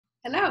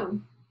Hello,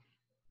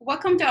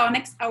 welcome to our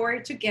next hour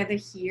together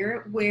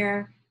here,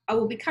 where I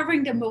will be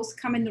covering the most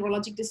common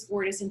neurologic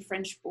disorders in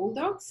French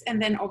Bulldogs,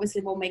 and then obviously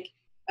we'll make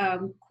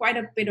quite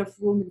a bit of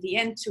room in the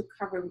end to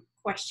cover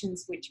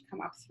questions which come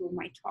up through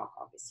my talk,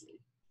 obviously.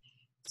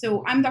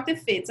 So I'm Dr.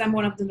 Fitz. I'm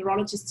one of the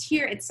neurologists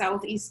here at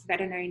Southeast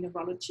Veterinary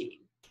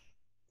Neurology.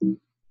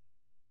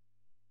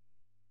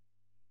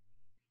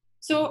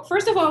 So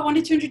first of all, I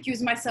wanted to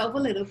introduce myself a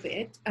little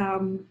bit.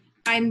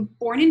 I'm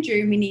born in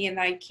Germany, and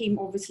I came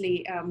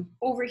obviously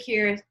over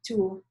here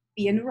to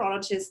be a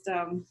neurologist,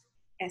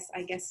 as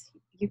I guess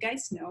you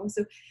guys know.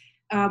 So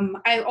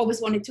I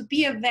always wanted to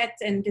be a vet,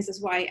 and this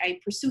is why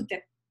I pursued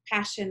that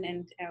passion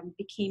and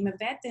became a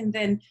vet. And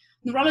then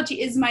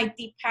neurology is my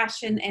deep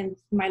passion, and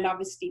my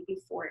love is deeply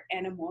for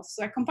animals.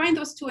 So I combined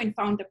those two and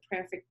found the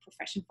perfect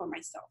profession for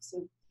myself.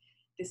 So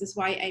this is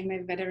why I'm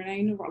a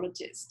veterinary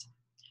neurologist.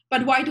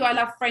 But why do I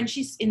love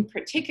Frenchies in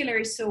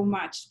particular so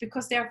much?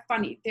 Because they're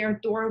funny, they're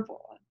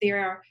adorable,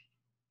 they're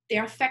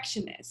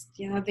affectionate,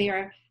 you know,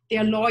 they're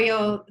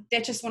loyal,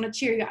 they just want to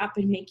cheer you up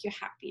and make you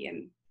happy,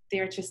 and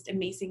they're just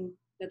amazing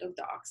little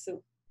dogs.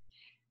 So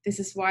this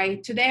is why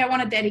today I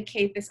want to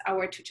dedicate this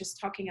hour to just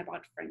talking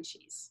about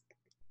Frenchies.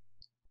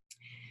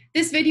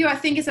 This video, I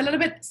think, is a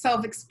little bit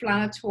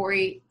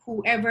self-explanatory.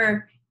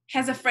 Whoever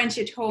has a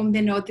Frenchie at home,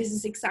 they know this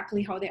is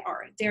exactly how they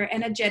are. They're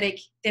energetic,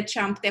 they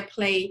jump, they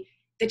play,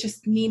 they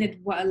just mean it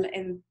well,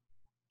 and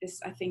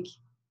this, I think,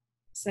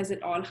 says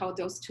it all, how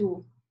those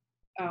two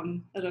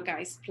little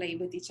guys play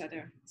with each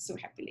other so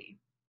happily.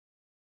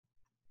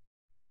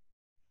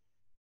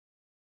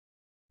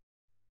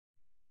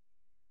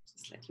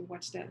 Just let you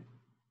watch that.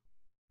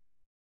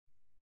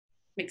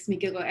 Makes me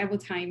giggle every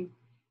time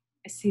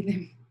I see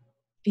them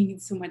being in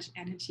so much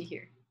energy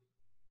here.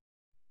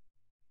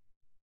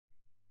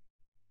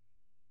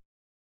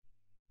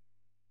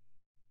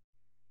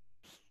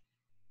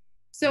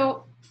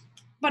 So,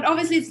 but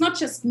obviously it's not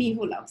just me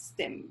who loves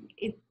them.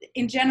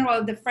 In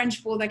general, the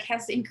French Bulldog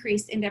has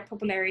increased in their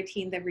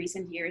popularity in the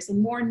recent years,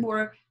 and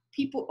more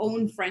people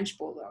own French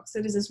Bulldogs.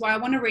 So this is why I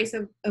want to raise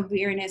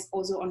awareness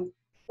also on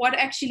what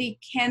actually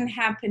can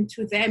happen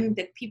to them,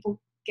 that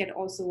people get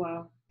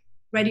also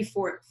ready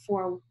for,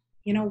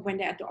 you know, when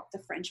they adopt a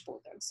French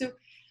Bulldog. So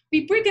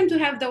we breed them to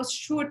have those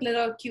short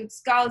little cute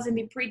skulls, and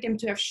we breed them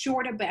to have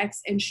shorter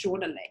backs and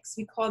shorter legs.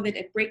 We call it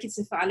a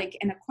brachycephalic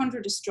and a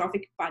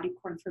chondrodystrophic body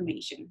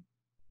conformation.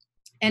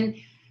 And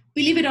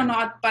believe it or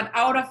not, but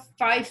out of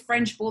 5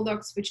 French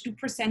Bulldogs which do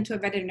present to a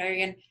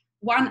veterinarian,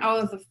 1 out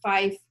of the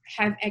 5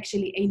 have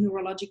actually a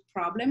neurologic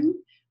problem.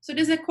 So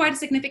this is a quite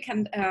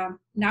significant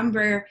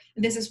number.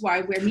 This is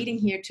why we're meeting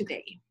here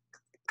today.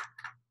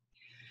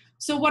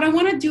 So what I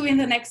want to do in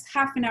the next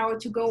half an hour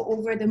to go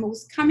over the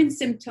most common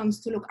symptoms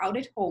to look out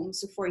at home.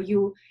 So for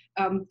you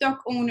dog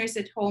owners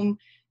at home,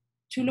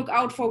 to look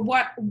out for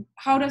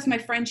how does my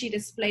Frenchie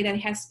display that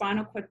has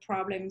spinal cord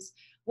problems?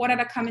 What are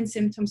the common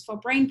symptoms for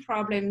brain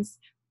problems?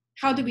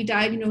 How do we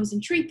diagnose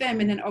and treat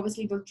them? And then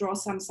obviously we'll draw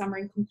some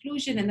summary and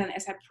conclusion. And then,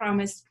 as I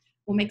promised,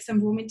 we'll make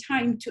some room in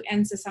time to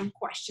answer some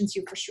questions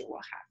you for sure will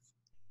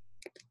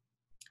have.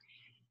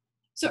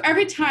 So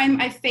every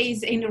time I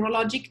face a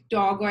neurologic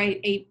dog or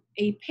a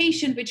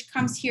patient which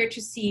comes here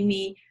to see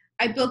me,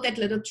 I build that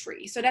little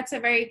tree. So that's a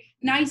very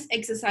nice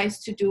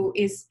exercise to do,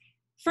 is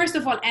first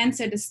of all,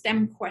 answer the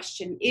STEM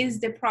question. Is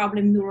the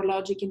problem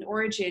neurologic in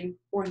origin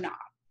or not?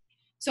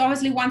 So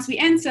obviously once we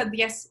answered,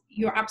 yes,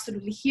 you're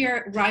absolutely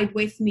here, right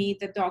with me,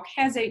 the dog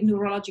has a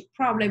neurologic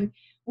problem,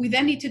 we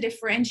then need to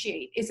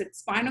differentiate. Is it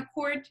spinal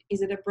cord,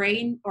 is it a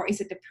brain, or is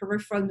it the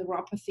peripheral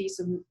neuropathy,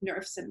 so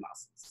nerves and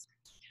muscles?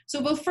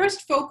 So we'll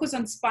first focus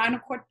on spinal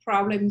cord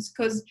problems,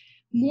 because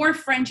more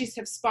Frenchies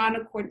have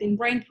spinal cord than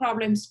brain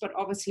problems, but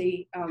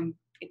obviously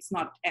it's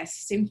not as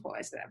simple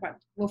as that. But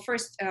we'll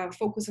first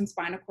focus on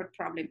spinal cord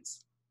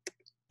problems.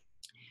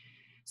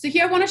 So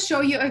here I want to show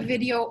you a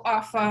video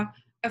of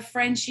a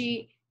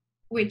Frenchie,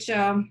 which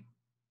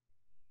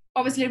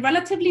obviously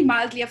relatively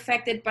mildly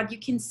affected, but you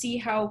can see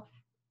how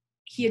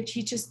he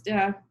just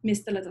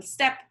missed a little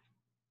step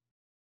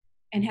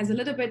and has a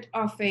little bit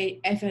of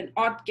an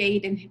odd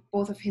gait in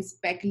both of his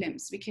back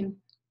limbs. We can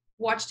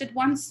watch that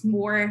once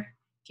more.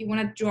 If you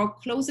want to draw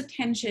close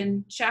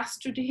attention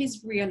just to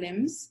his rear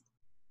limbs.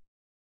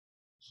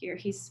 Here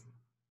he's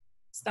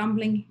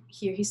stumbling,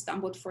 here he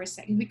stumbled for a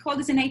second. We call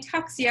this an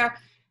ataxia,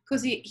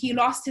 because he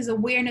lost his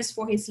awareness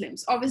for his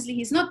limbs. Obviously,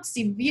 he's not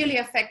severely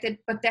affected,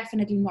 but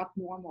definitely not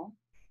normal.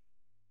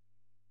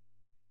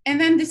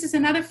 And then this is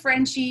another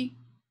Frenchie,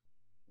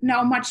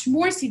 now much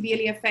more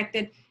severely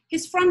affected.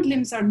 His front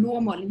limbs are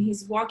normal, and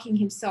he's walking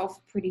himself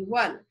pretty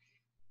well.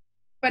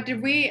 But the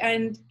rear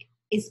end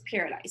is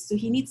paralyzed. So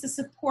he needs the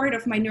support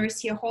of my nurse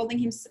here holding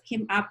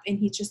him up, and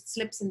he just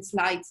slips and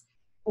slides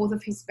both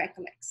of his back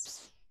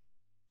legs.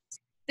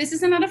 This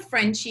is another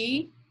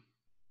Frenchie.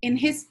 In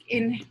his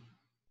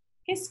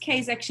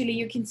case, actually,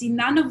 you can see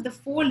none of the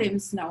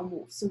forelimbs now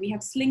move. So we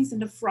have slings in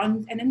the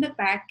front and in the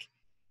back,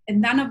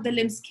 and none of the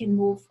limbs can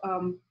move.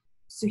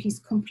 So he's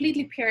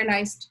completely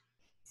paralyzed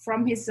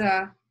from his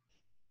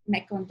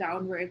neck on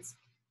downwards.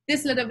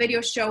 This little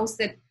video shows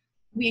that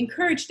we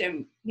encourage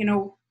them, you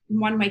know,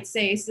 one might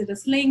say, is it a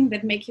sling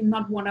that make him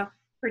not want to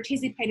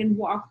participate and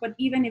walk? But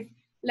even if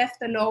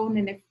left alone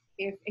and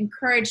if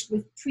encouraged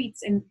with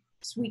treats and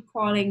sweet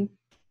calling,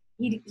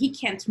 he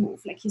can't move.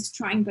 Like he's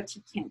trying, but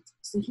he can't.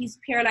 So he's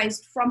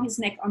paralyzed from his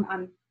neck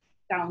on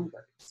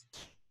downwards.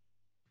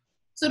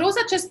 So those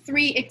are just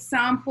 3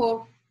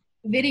 example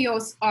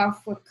videos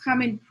of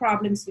common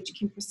problems which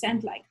can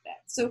present like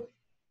that. So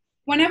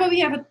whenever we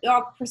have a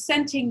dog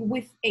presenting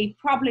with a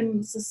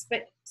problem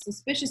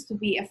suspicious to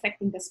be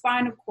affecting the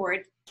spinal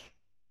cord,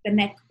 the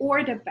neck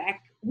or the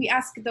back, we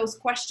ask those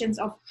questions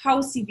of how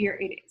severe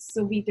it is.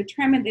 So we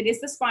determine it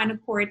is the spinal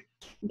cord.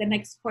 The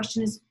next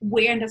question is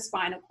where in the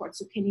spinal cord.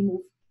 So can he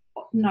move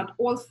not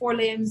all 4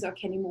 limbs, or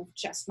can he move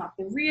just not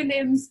the rear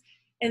limbs?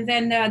 And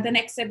then the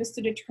next step is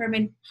to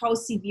determine how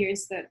severe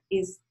is that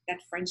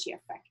Frenchie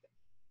affected.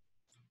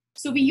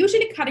 So we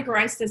usually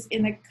categorize this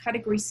in a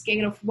category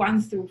scale of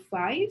 1 through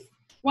 5.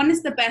 1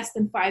 is the best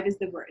and 5 is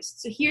the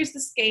worst. So here's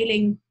the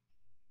scaling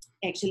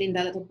actually in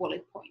the little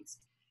bullet points.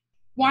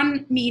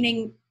 1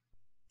 meaning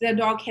the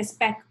dog has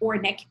back or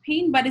neck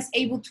pain, but is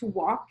able to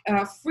walk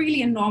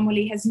freely and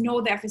normally, has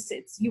no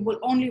deficits. You will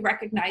only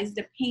recognize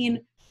the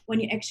pain when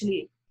you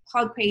actually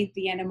palpate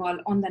the animal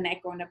on the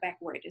neck or on the back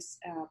where it is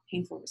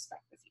painful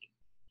respectively.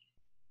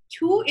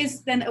 2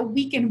 is then a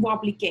weak and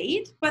wobbly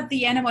gait, but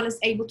the animal is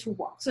able to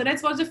walk. So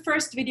that was the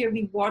first video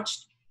we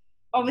watched.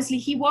 Obviously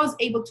he was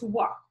able to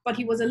walk, but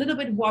he was a little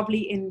bit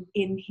wobbly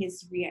in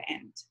his rear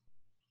end.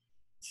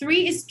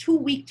 3 is too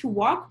weak to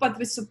walk, but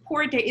with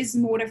support there is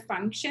motor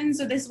function.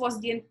 So this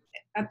was the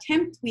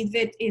attempt we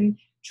did in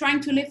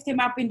trying to lift him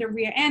up in the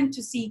rear end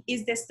to see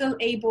is they still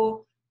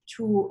able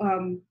to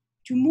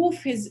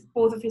move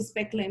both of his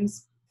back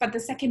limbs. But the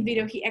second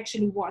video he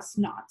actually was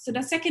not. So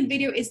the second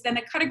video is then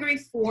a category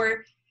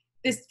 4.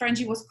 This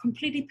Frenchie was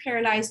completely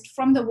paralyzed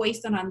from the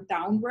waist on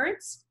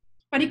downwards,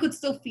 but he could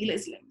still feel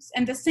his limbs.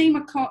 And the same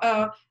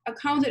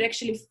accounted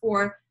actually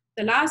for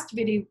the last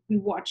video we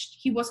watched.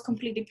 He was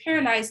completely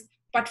paralyzed,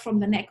 but from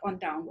the neck on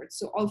downwards.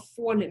 So all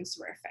 4 limbs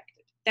were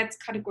affected. That's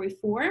category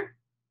 4.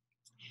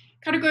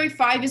 Category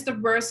 5 is the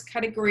worst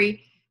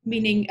category,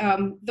 meaning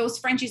those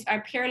Frenchies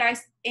are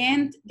paralyzed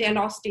and they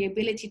lost the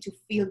ability to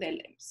feel their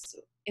limbs. So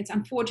it's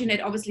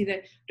unfortunate, obviously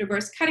the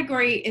worst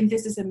category, and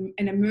this is an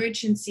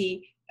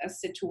emergency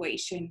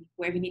situation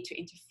where we need to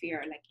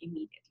interfere like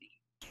immediately.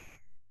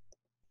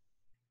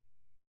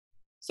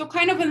 So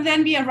kind of, and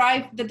then we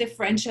arrive at the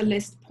differential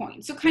list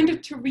point. So kind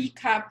of to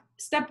recap,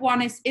 step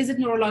 1 is it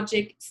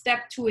neurologic?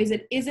 Step 2 is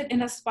it in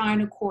the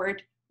spinal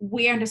cord?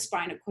 Where in the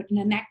spinal cord? In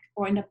the neck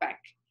or in the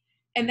back?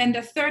 And then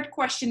the third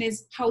question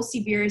is how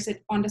severe is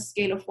it on the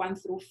scale of 1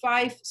 through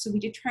 5? So we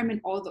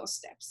determine all those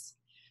steps.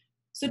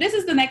 So this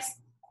is the next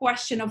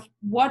question of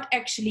what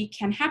actually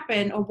can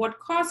happen or what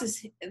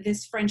causes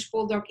this French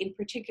Bulldog in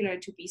particular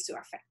to be so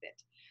affected.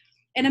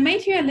 And I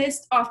made here a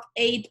list of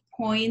 8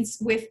 points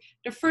with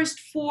the first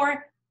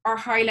 4 are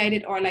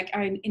highlighted or like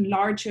are in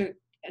larger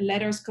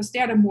letters because they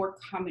are the more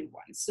common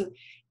ones. So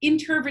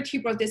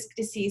intervertebral disc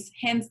disease,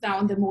 hands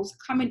down the most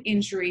common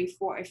injury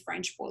for a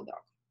French Bulldog.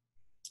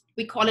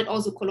 We call it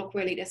also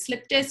colloquially the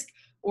slip disc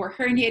or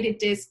herniated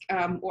disc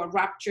or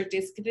ruptured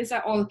disc. These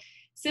are all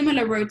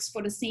similar words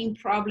for the same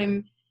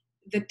problem.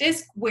 The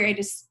disc where it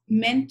is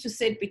meant to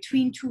sit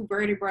between 2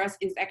 vertebrae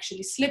is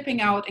actually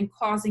slipping out and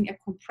causing a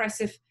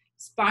compressive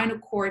spinal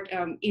cord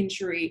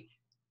injury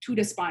to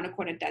the spinal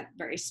cord at that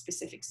very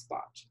specific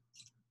spot.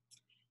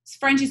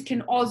 Frenchies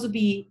can also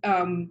be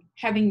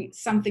having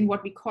something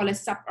what we call a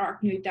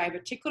subarachnoid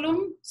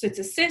diverticulum. So it's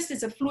a cyst,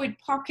 it's a fluid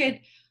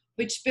pocket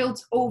which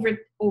builds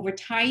over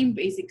time,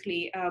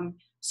 basically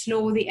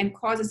slowly, and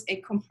causes a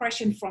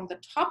compression from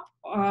the top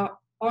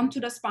onto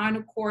the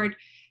spinal cord.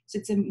 So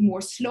it's a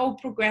more slow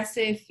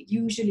progressive,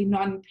 usually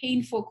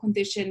non-painful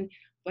condition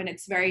when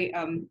it's very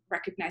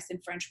recognized in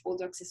French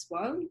Bulldogs as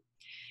well.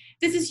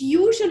 This is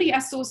usually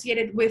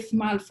associated with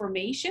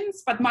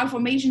malformations, but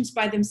malformations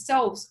by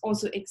themselves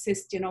also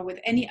exist, you know, with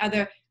any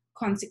other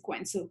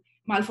consequence. So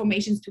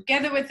malformations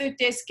together with the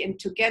disc and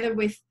together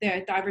with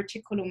the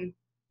diverticulum,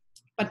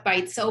 but by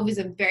itself is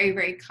a very,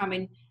 very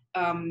common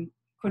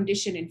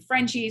condition in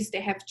Frenchies.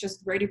 They have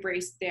just vertebrae,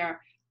 they're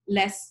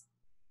less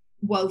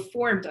well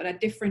formed or are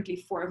differently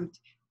formed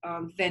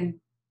than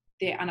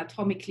they're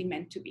anatomically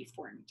meant to be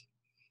formed.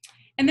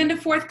 And then the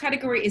fourth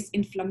category is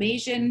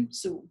inflammation,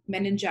 so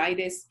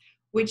meningitis,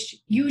 which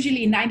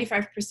usually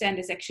 95%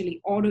 is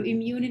actually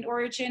autoimmune in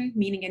origin,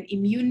 meaning an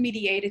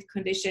immune-mediated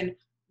condition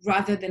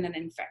rather than an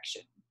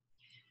infection.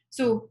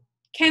 So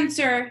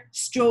cancer,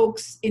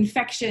 strokes,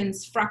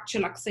 infections, fracture,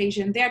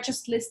 luxation, they're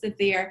just listed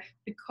there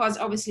because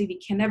obviously we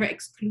can never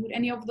exclude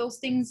any of those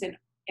things, and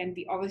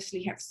we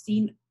obviously have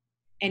seen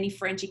any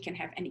Frenchie can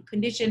have any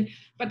condition,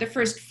 but the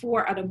first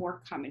 4 are the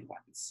more common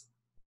ones.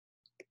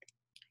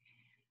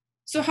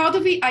 So how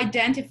do we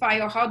identify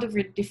or how do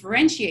we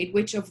differentiate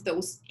which of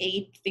those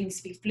 8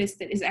 things we've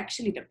listed is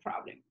actually the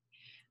problem?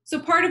 So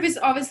part of it is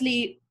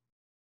obviously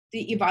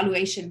the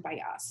evaluation by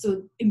us.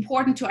 So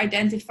important to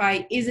identify,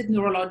 is it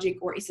neurologic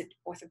or is it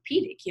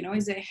orthopedic? You know,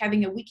 is it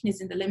having a weakness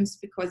in the limbs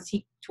because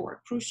he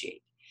tore a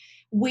cruciate?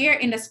 Where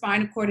in the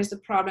spinal cord is the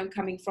problem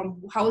coming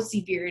from? How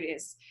severe it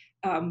is?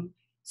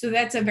 So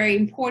that's a very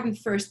important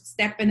first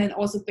step. And then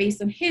also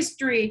based on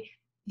history,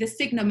 the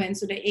signalement,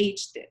 so the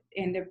age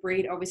and the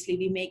breed, obviously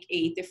we make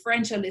a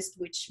differential list,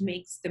 which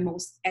makes the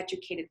most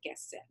educated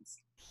guess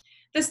sense.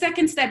 The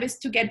second step is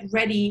to get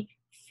ready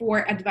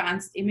for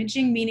advanced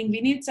imaging, meaning we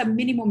need some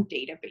minimum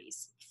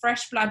database,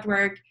 fresh blood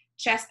work,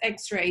 chest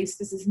x-rays.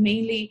 This is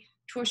mainly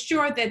to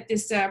assure that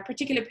this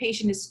particular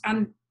patient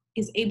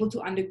is able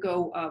to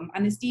undergo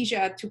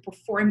anesthesia to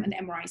perform an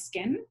MRI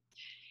scan.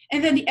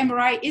 And then the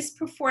MRI is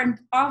performed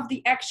of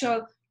the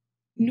actual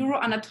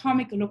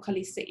neuroanatomic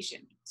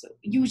localization. So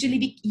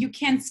usually you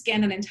can't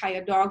scan an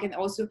entire dog, and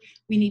also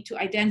we need to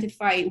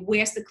identify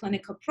where's the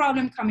clinical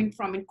problem coming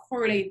from and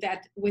correlate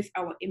that with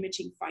our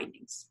imaging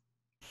findings.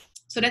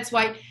 So that's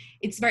why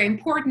it's very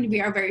important.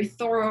 We are very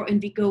thorough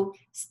and we go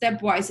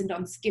stepwise and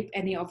don't skip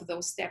any of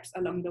those steps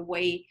along the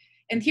way.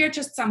 And here are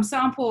just some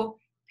sample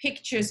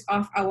pictures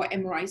of our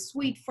MRI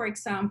suite, for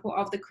example,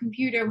 of the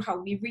computer, how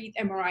we read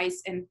MRIs,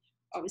 and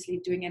obviously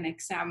doing an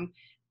exam.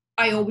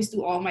 I always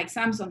do all my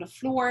exams on the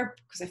floor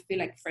because I feel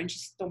like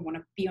Frenchies don't want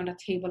to be on the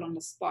table on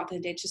the spot,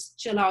 and they just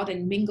chill out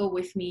and mingle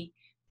with me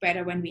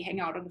better when we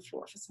hang out on the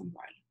floor for some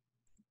while.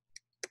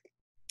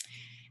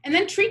 And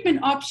then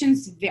treatment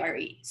options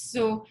vary.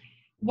 So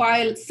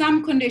while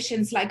some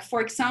conditions, like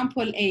for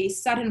example, a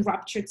sudden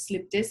ruptured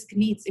slip disc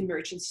needs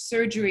emergency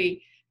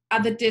surgery,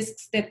 other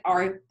discs that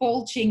are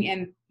bulging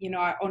and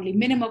are only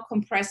minimal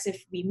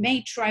compressive, we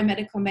may try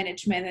medical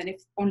management, and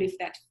if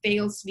that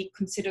fails, we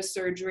consider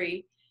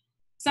surgery.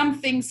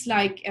 Some things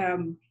like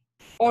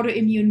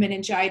autoimmune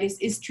meningitis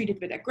is treated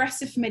with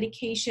aggressive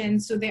medication.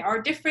 So there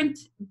are different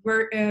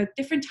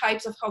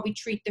types of how we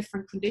treat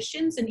different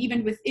conditions, and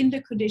even within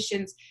the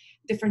conditions,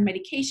 different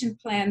medication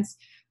plans.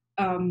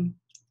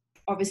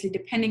 Obviously,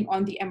 depending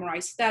on the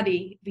MRI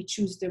study, we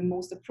choose the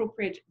most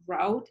appropriate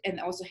route and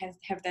also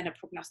have then a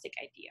prognostic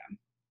idea.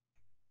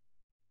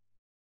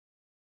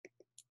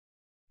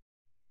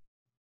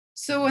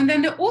 So, and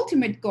then the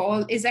ultimate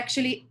goal is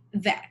actually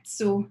that.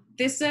 So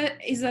this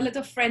is a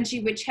little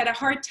Frenchie which had a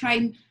hard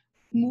time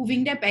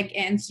moving their back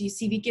end. So you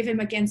see, we give him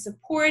again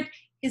support.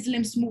 His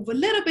limbs move a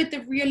little bit,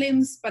 the rear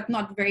limbs, but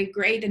not very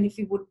great. And if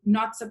we would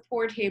not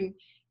support him,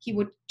 he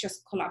would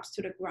just collapse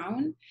to the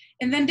ground.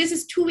 And then this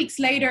is 2 weeks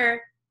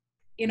later,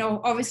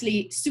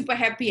 obviously super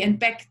happy and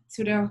back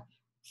to the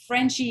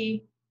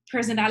Frenchie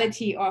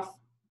personality of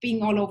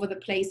being all over the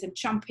place and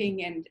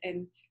jumping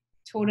and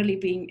totally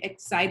being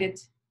excited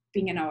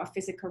being in our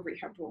physical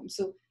rehab room.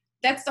 So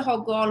that's the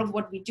whole goal of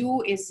what we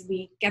do, is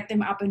we get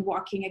them up and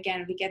walking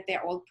again. We get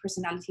their old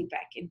personality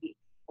back, and we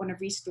want to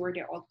restore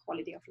their old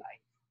quality of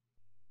life.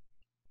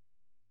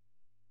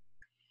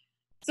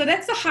 So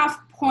that's the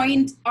half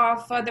point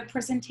of the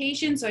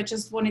presentation. So I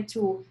just wanted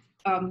to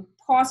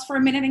pause for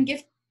a minute and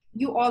give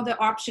you all the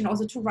option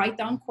also to write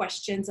down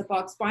questions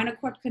about spinal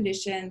cord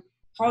condition.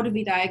 How do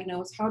we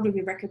diagnose? How do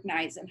we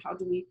recognize? And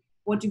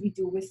what do we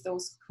do with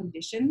those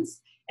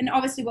conditions? And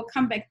obviously we'll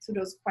come back to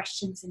those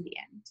questions in the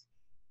end.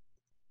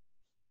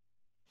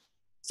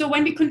 So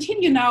when we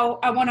continue now,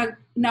 I want to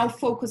now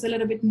focus a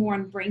little bit more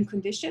on brain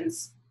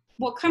conditions.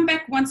 We'll come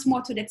back once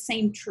more to that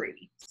same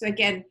tree. So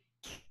again,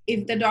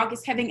 if the dog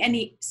is having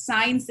any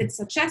signs that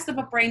suggest of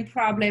a brain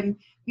problem,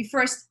 we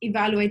first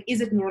evaluate,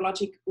 is it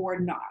neurologic or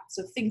not?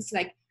 So things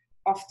like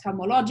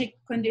ophthalmologic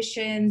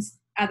conditions,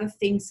 other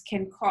things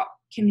can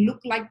look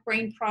like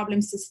brain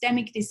problems,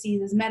 systemic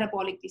diseases,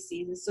 metabolic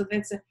diseases. So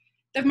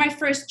my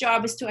first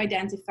job is to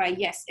identify,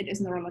 yes, it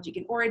is neurologic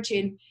in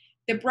origin.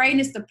 The brain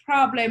is the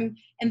problem,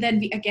 and then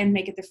we again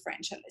make a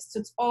differential list.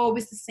 So it's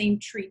always the same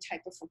tree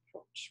type of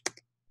approach.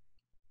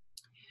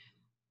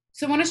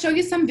 So I want to show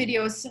you some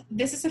videos.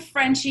 This is a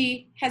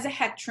Frenchie, has a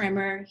head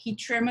tremor. He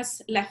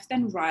tremors left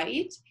and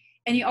right,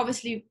 and he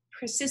obviously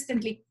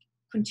persistently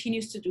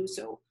continues to do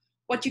so.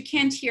 What you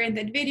can't hear in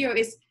that video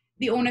is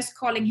the owner's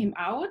calling him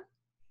out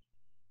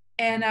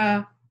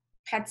and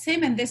pets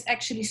him, and this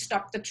actually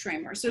stopped the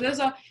tremor. So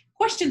those are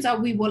questions that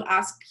we will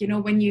ask,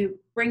 when you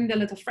bring the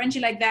little Frenchie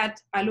like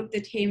that. I looked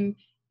at him,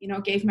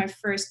 gave my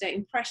first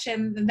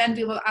impression, and then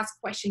we will ask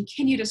question,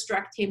 can you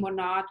distract him or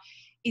not?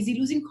 Is he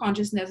losing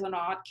consciousness or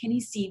not? Can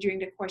he see during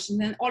the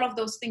question? And all of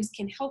those things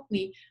can help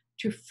me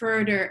to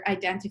further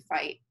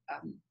identify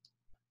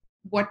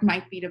what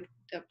might be the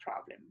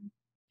problem.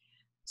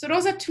 So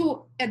those are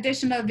two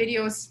additional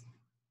videos.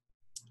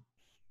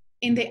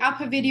 In the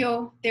upper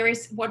video, there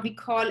is what we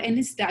call a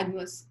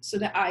nystagmus. So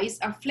the eyes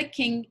are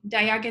flicking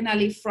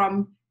diagonally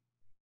from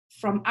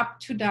up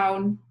to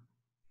down.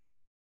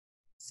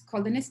 It's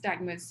called a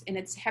nystagmus, and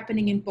it's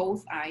happening in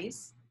both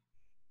eyes.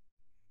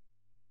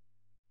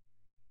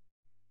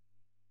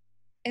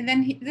 And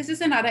then this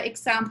is another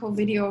example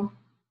video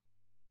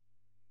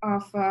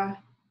of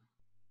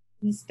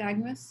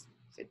nystagmus.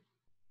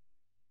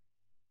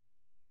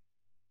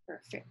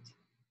 Perfect.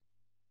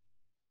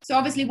 So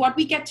obviously what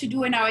we get to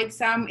do in our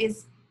exam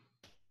is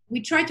we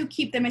try to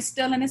keep them as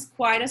still and as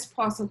quiet as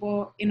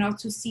possible, you know,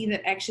 to see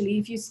that actually,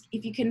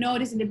 if you can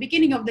notice in the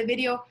beginning of the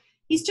video,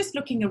 he's just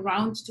looking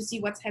around to see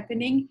what's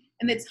happening.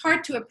 And it's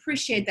hard to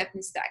appreciate that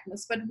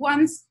misdiagnosis. But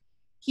once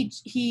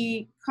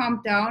he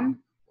calmed down,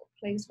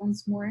 plays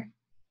once more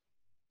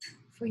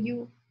for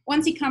you.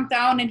 Once he calmed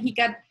down and he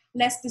got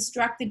less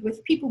distracted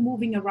with people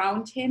moving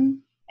around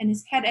him, and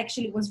his head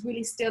actually was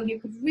really still, you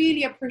could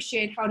really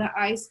appreciate how the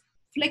eyes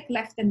flick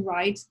left and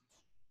right.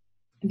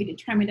 And we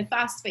determine the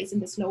fast phase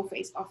and the slow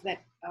phase of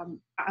that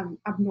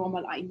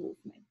abnormal eye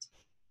movement.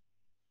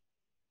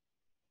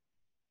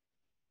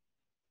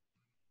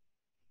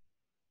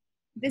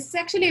 This is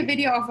actually a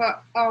video of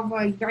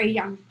a very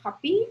young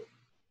puppy.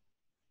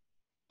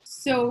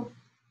 So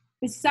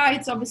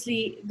besides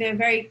obviously the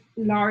very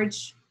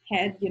large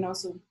head, you know,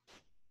 so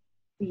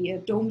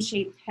the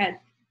dome-shaped head,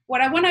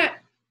 what I want to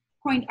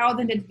point out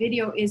in that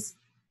video is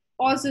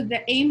also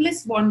the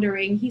aimless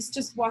wandering. He's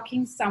just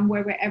walking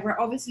somewhere, wherever.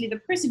 Obviously, the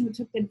person who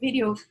took that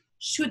video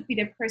should be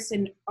the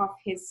person of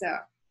his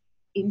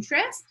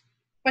interest,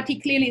 but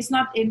he clearly is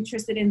not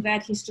interested in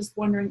that. He's just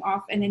wandering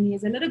off, and then he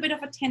has a little bit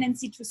of a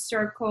tendency to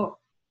circle,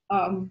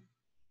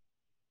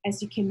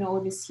 as you can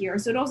notice here.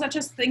 So those are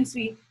just things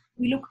we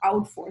look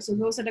out for. So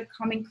those are the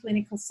common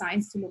clinical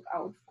signs to look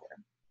out for.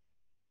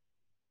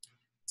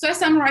 So I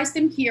summarized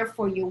them here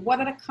for you. What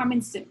are the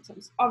common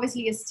symptoms?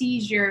 Obviously, a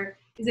seizure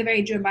is a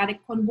very dramatic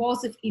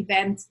convulsive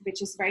event,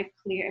 which is very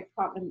clear a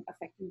problem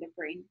affecting the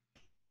brain.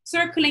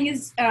 Circling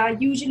is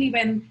usually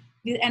when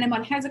the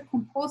animal has a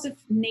compulsive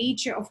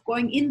nature of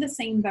going in the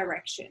same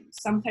direction.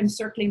 Sometimes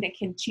circling, they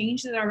can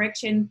change the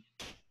direction,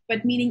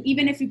 but meaning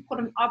even if you put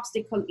an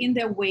obstacle in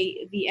their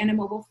way, the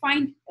animal will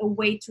find a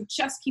way to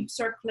just keep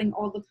circling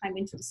all the time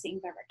into the same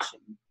direction.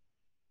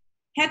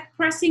 Head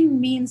pressing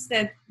means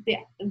that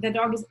the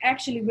dog is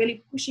actually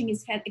really pushing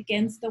his head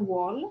against the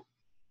wall,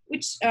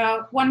 which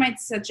one might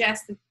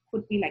suggest it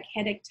could be like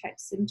headache type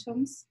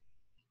symptoms.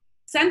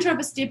 Central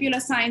vestibular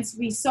signs,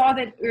 we saw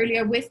that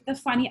earlier with the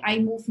funny eye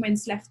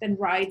movements left and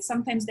right.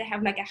 Sometimes they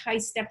have like a high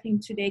stepping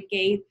to their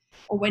gait,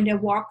 or when they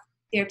walk,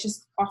 they're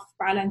just off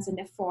balance and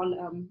they fall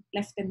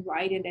left and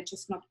right and they're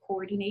just not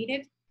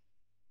coordinated.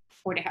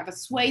 Or they have a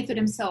sway to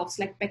themselves,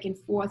 like back and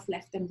forth,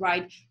 left and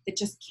right, that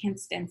just can't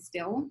stand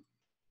still.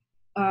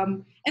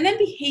 And then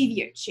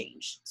behavior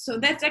change. So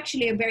that's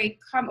actually a very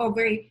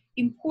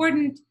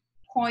important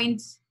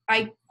point.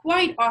 I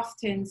quite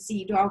often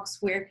see dogs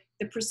where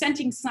the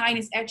presenting sign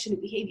is actually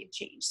behavior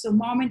change. So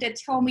moment that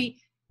tell me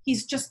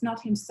he's just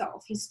not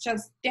himself, he's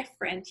just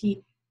different,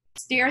 he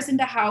stares in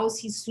the house,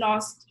 he's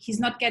lost, he's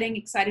not getting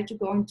excited to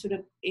go into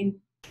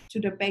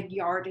the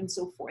backyard and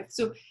so forth.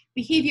 So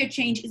behavior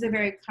change is a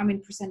very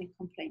common presenting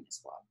complaint as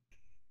well.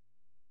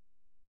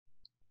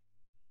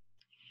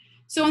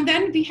 So, and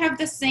then we have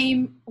the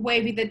same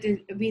way we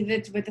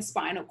did with the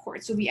spinal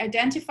cord. So we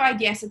identified,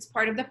 yes, it's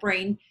part of the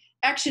brain.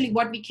 Actually,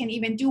 what we can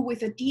even do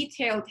with a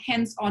detailed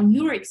hands-on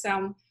neuro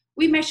exam,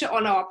 we measure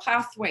all our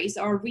pathways,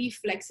 our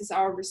reflexes,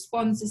 our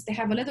responses. They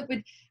have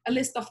a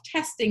list of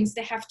testings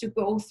they have to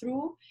go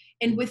through.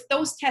 And with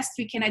those tests,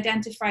 we can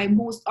identify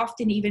most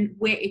often even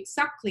where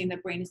exactly in the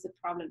brain is the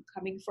problem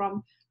coming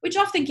from, which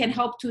often can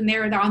help to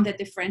narrow down that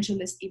differential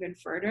list even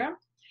further.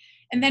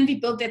 And then we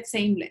build that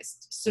same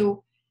list.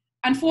 So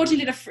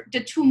unfortunately,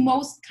 the two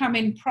most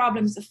common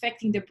problems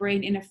affecting the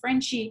brain in a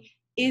Frenchie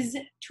is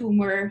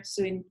tumor,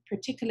 so in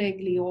particular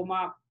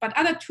glioma, but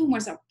other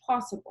tumors are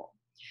possible.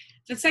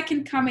 The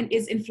second common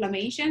is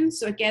inflammation.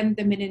 So again,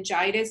 the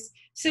meningitis,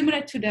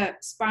 similar to the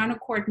spinal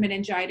cord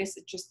meningitis,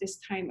 it's just this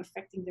time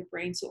affecting the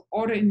brain, so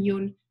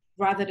autoimmune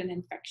rather than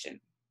infection.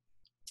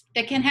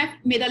 They can have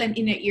middle and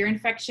inner ear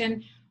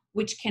infection,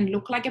 which can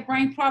look like a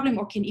brain problem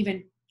or can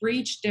even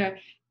breach the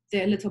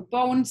little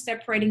bone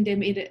separating the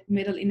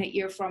middle inner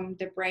ear from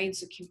the brain,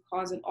 so it can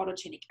cause an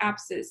autogenic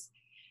abscess.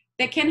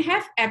 They can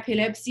have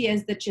epilepsy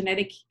as the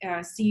genetic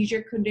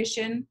seizure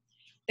condition.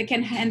 They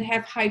can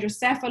have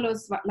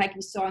hydrocephalus, like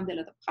we saw in the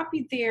little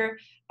puppy there.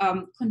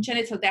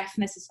 Congenital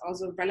deafness is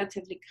also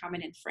relatively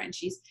common in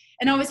Frenchies.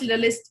 And obviously the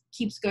list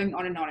keeps going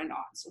on and on and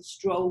on. So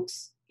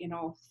strokes, you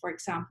know, for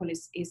example,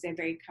 is a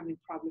very common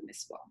problem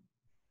as well.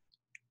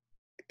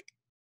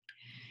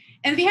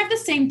 And we have the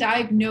same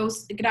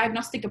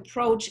diagnostic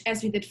approach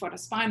as we did for the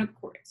spinal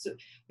cord. So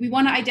we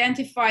want to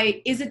identify,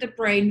 is it the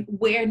brain,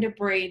 where in the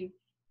brain,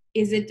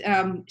 is it,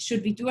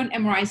 should we do an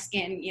MRI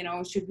scan, you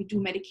know, should we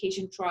do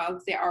medication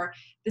trials? There are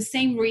the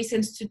same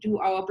reasons to do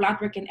our blood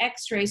work and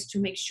x-rays to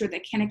make sure they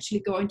can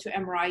actually go into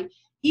MRI,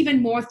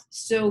 even more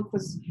so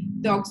because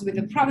dogs with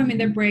a problem in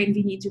their brain,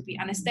 we need to be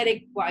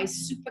anesthetic-wise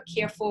super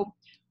careful,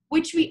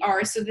 which we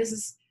are. So this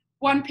is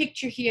one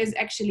picture here is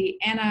actually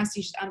Anna,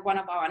 she's one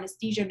of our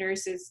anesthesia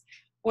nurses.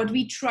 What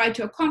we try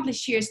to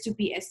accomplish here is to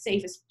be as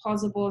safe as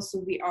possible.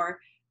 So we are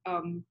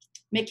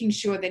making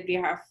sure that we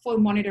have full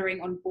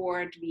monitoring on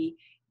board. We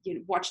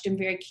watch them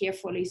very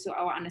carefully. So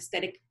our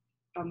anesthetic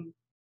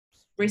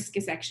risk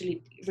is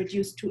actually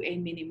reduced to a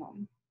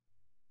minimum.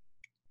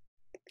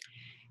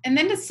 And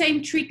then the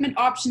same treatment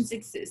options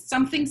exist.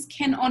 Some things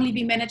can only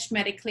be managed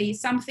medically.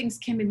 Some things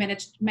can be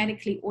managed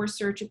medically or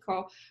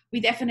surgical.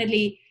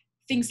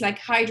 Things like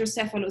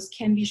hydrocephalus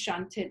can be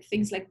shunted.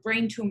 Things like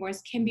brain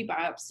tumors can be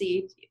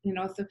biopsied.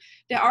 So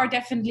there are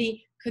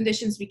definitely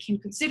conditions we can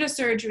consider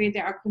surgery.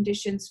 There are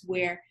conditions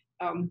where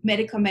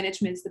medical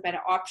management is the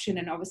better option.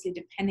 And obviously,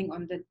 depending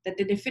on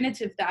the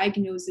definitive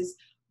diagnosis,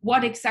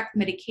 what exact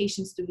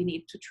medications do we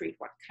need to treat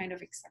what kind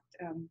of exact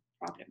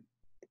problem.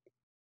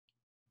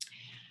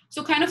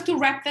 So kind of to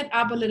wrap that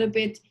up a little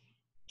bit,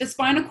 the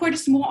spinal cord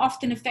is more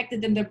often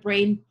affected than the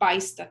brain by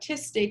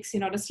statistics.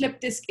 The slip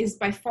disc is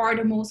by far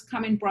the most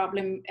common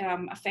problem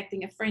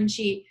affecting a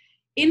Frenchie.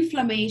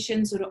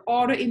 Inflammation, so the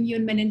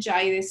autoimmune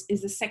meningitis,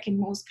 is the second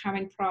most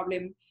common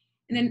problem.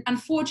 And then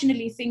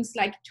unfortunately, things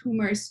like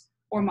tumors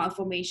or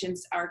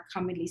malformations are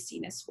commonly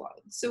seen as well.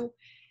 So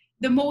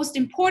the most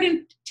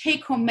important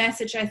take-home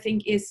message, I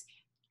think, is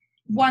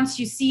once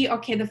you see,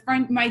 okay,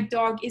 my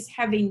dog is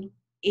having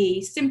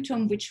a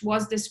symptom which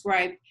was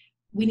described,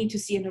 we need to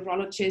see a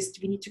neurologist.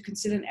 We need to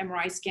consider an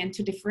MRI scan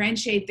to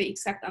differentiate the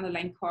exact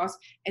underlying cause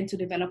and to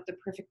develop the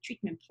perfect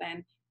treatment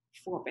plan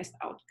for best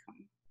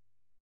outcome.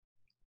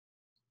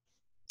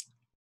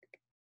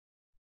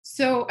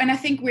 So, and I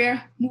think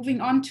we're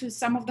moving on to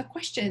some of the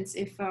questions.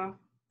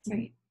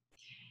 Sorry.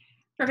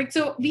 Perfect.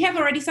 So we have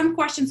already some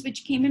questions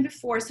which came in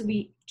before, so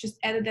we just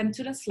added them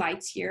to the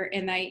slides here,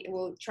 and I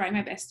will try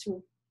my best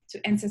to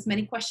answer as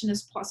many questions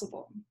as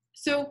possible.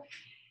 So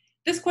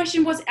this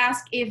question was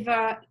asked if,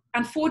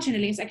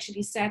 unfortunately, it's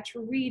actually sad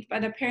to read,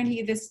 but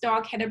apparently this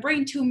dog had a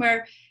brain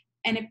tumor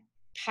and it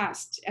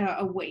passed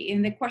away.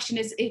 And the question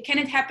is, can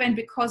it happen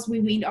because we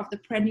weaned off the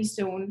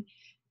prednisone?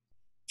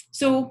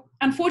 So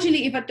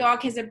unfortunately, if a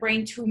dog has a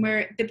brain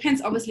tumor,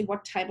 depends obviously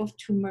what type of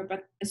tumor,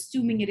 but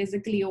assuming it is a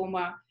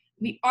glioma,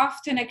 we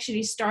often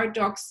actually start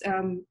dogs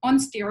on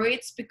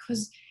steroids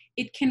because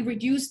it can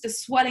reduce the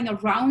swelling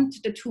around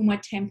the tumor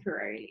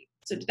temporarily.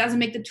 So it doesn't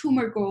make the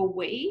tumor go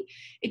away.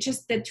 It's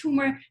just the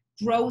tumor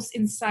grows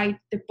inside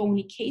the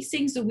bony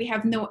casing. So we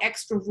have no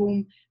extra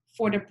room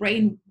for the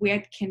brain where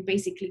it can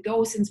basically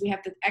go, since we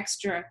have the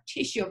extra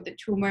tissue of the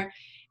tumor,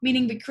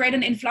 meaning we create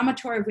an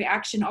inflammatory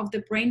reaction of the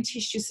brain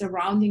tissue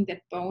surrounding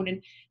that bone.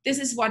 And this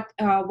is why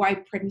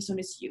prednisone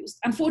is used.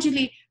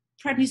 Unfortunately,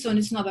 prednisone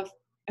is not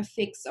a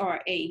fix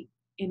or a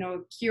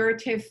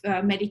curative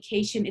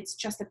medication. It's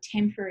just a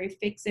temporary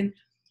fix. And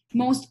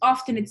most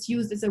often it's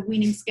used as a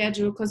weaning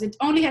schedule because it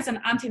only has an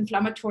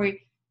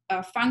anti-inflammatory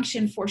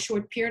function for a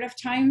short period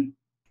of time.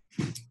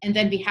 And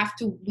then we have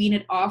to wean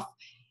it off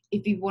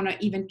if we want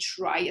to even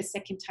try a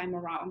second time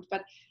around.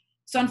 But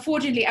so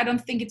unfortunately, I don't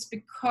think it's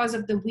because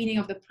of the weaning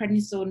of the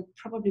prednisone,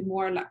 probably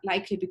more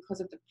likely because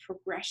of the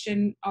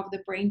progression of the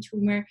brain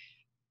tumor.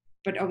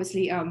 But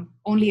obviously,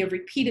 only a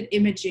repeated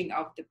imaging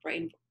of the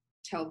brain will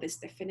tell this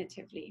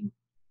definitively.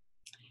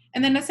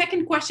 And then the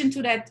second question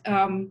to that,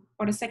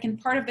 or the second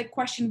part of the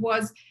question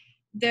was,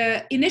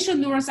 the initial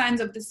neuroscience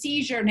of the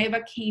seizure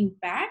never came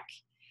back.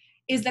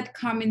 Is that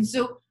common?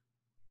 So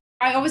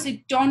I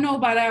obviously don't know,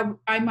 but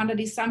I'm under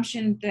the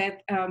assumption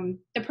that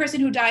the person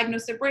who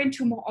diagnosed the brain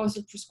tumor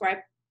also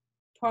prescribed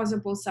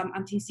possible some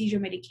anti-seizure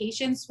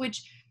medications,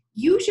 which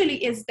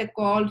usually is the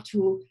goal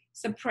to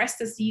suppress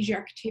the seizure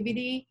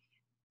activity,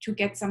 to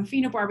get some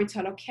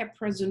phenobarbital or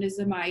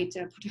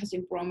kepprazonizumab,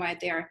 potassium bromide.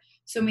 There are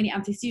so many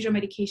anti-seizure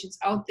medications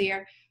out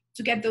there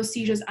to get those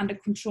seizures under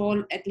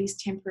control, at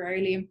least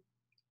temporarily.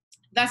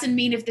 Doesn't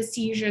mean if the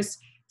seizures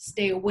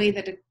stay away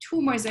that the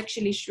tumor is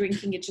actually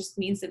shrinking. It just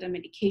means that the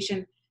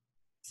medication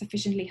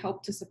sufficiently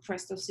helped to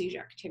suppress those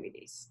seizure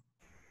activities.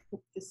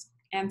 Hope this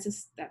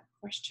answers that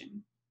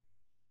question.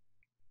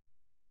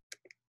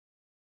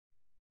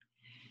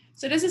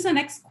 So this is the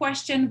next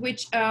question,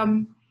 which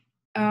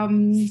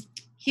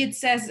it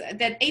says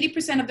that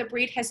 80% of the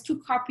breed has 2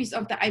 copies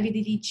of the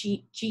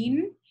IVDD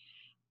gene,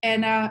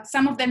 and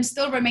some of them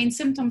still remain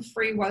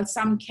symptom-free, while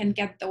some can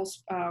get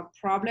those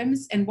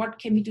problems. And what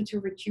can we do to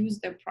reduce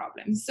the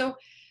problems?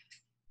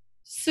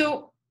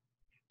 So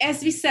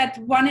as we said,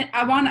 1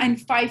 in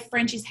 5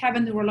 Frenchies have a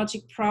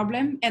neurologic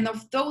problem, and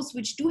of those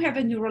which do have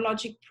a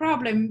neurologic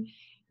problem,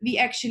 we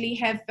actually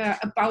have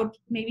about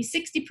maybe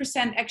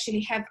 60%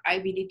 actually have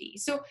IVDD.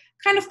 So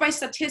kind of by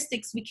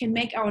statistics, we can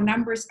make our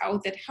numbers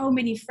out that how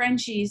many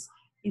Frenchies,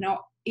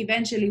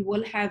 eventually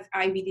will have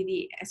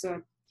IVDD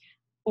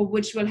or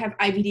which will have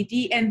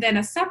IVDD and then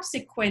a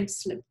subsequent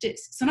slip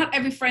disc. So not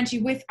every Frenchie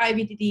with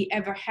IVDD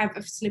ever have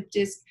a slip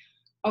disc.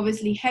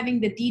 Obviously, having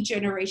the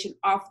degeneration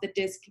of the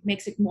disc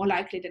makes it more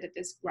likely that the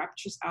disc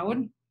ruptures out.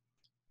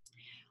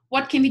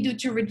 What can we do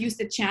to reduce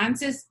the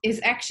chances is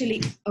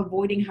actually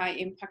avoiding high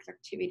impact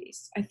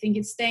activities. I think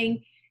it's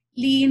staying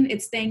lean,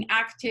 it's staying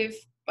active,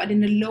 but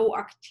in a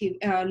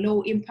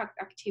low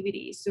impact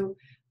activity. So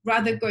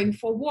rather going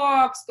for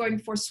walks, going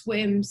for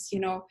swims,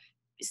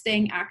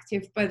 staying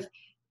active, but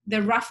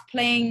the rough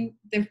playing,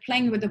 the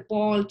playing with the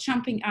ball,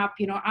 jumping up,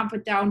 up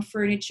and down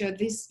furniture,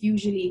 this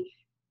usually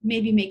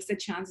maybe makes the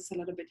chances a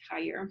little bit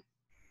higher.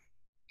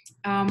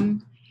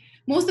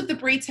 Most of the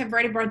breeds have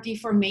vertebral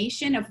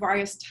deformation of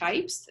various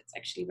types. That's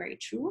actually very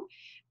true.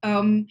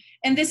 And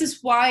this is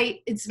why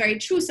it's very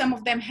true. Some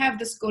of them have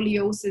the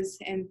scoliosis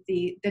and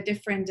the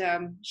different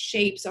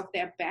shapes of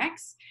their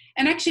backs.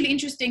 And actually,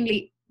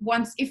 interestingly,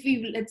 if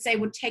we, let's say,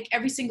 would take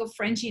every single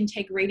Frenchie and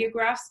take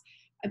radiographs,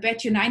 I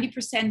bet you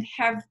 90%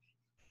 have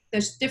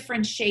this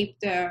different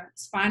shaped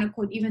spinal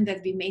cord, even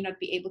that we may not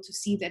be able to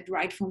see that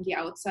right from the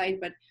outside,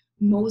 but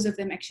most of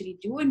them actually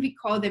do. And we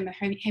call them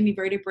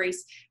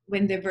hemivertebrates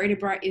when the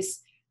vertebra is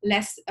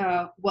less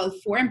well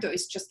formed, or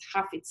is just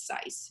half its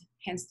size,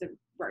 hence the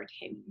word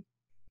hemi.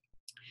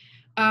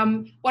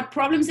 What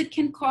problems it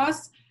can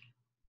cause?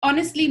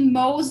 Honestly,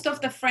 most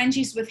of the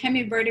Frenchies with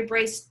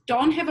hemivertebrates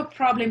don't have a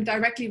problem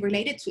directly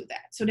related to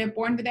that. So they're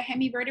born with a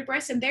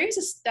hemivertebrates, and there is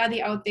a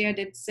study out there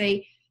that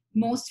say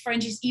most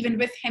Frenchies, even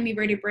with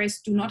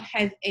hemivertebrates, do not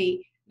have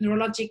a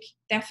neurologic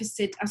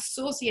deficit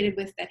associated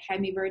with that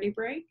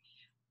hemivertebrae.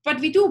 But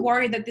we do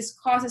worry that this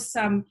causes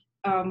some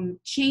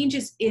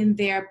changes in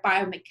their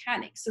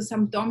biomechanics, so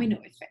some domino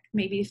effect.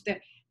 Maybe if the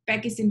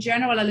back is in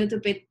general a little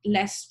bit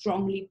less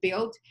strongly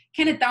built,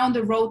 kind of down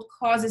the road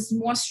causes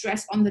more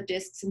stress on the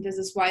discs, and this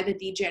is why they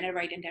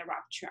degenerate and they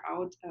rupture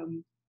out.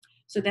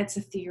 So that's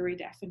a theory,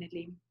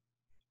 definitely.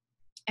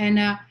 And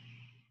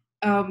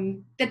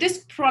the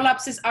disc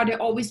prolapses, are they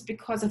always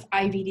because of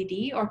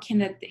IVDD, or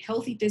can a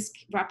healthy disc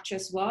rupture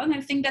as well? And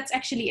I think that's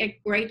actually a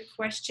great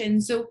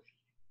question. So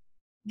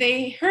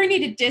the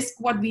herniated disc,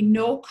 what we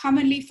know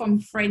commonly from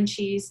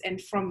Frenchies and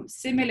from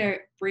similar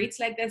breeds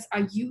like this,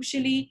 are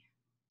usually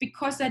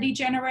because they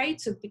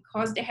degenerate, so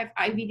because they have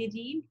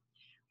IVDD.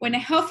 When a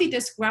healthy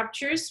disc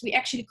ruptures, we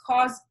actually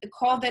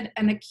call that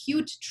an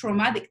acute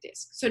traumatic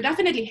disc. So it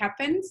definitely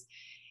happens.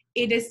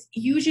 It is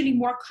usually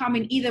more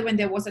common either when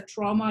there was a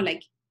trauma,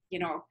 like, you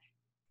know,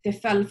 they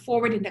fell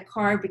forward in the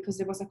car because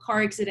there was a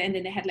car accident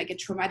and they had like a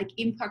traumatic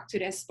impact to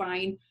their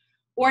spine,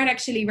 or it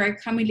actually very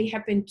commonly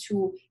happened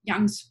to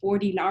young,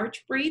 sporty,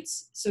 large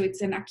breeds. So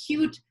it's an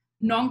acute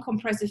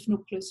non-compressive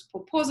nucleus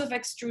pulposive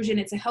extrusion.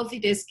 It's a healthy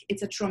disc,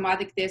 it's a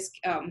traumatic disc.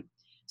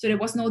 So there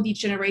was no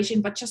degeneration,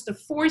 but just the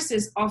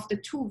forces of the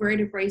two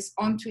vertebrae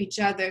onto each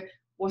other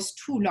was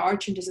too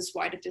large, and this is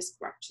why the disc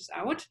ruptures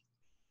out.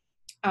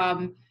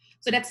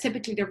 So that's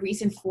typically the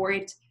reason for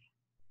it.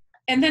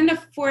 And then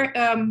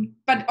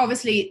but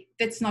obviously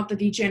that's not the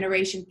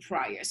degeneration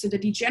prior. So the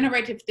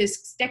degenerative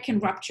discs, that can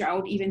rupture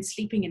out even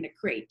sleeping in the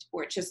crate,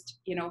 or just,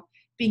 you know,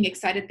 being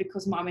excited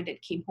because mom and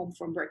dad came home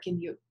from work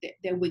and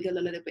they wiggle a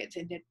little bit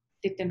and they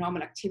did their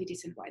normal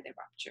activities, and why they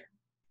rupture.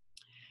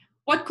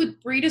 What could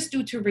breeders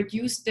do to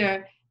reduce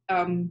the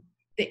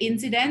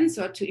incidence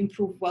or to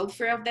improve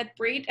welfare of that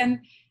breed? And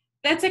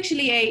that's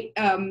actually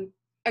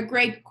a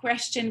great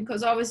question,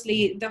 because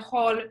obviously the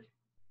whole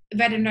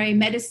veterinary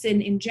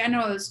medicine in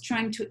general is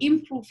trying to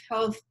improve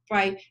health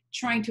by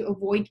trying to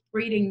avoid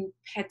breeding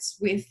pets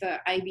with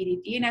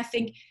IVDD. And I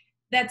think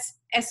that's,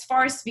 as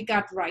far as we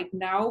got right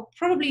now,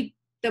 probably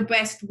the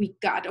best we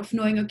got of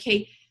knowing,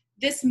 okay,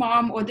 this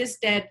mom or this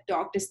dad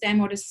dog, the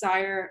stem or the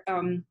sire,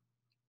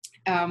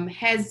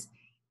 has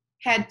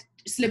had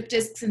slip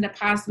discs in the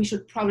past, we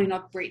should probably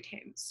not breed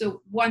him.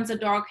 So once a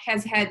dog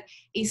has had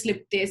a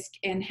slip disc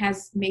and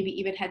has maybe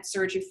even had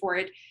surgery for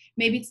it,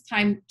 maybe it's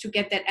time to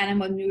get that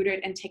animal neutered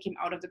and take him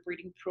out of the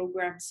breeding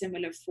program,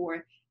 similar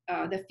for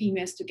the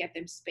females, to get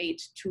them spayed,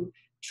 to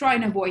try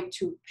and avoid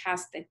to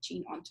pass that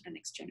gene on to the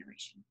next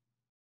generation.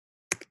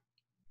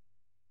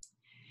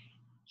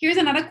 Here's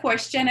another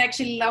question. I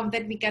actually love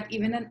that we got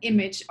even an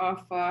image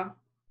of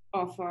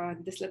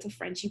this little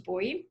Frenchie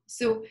boy.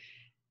 So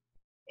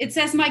it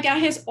says, my guy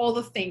has all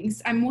the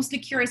things. I'm mostly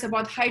curious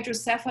about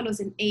hydrocephalus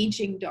in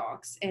aging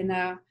dogs.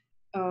 And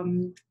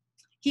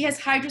he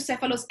has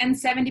hydrocephalus and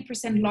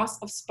 70% loss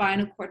of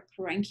spinal cord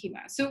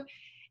parenchyma. So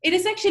it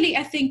is actually,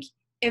 I think,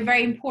 a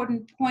very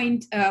important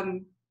point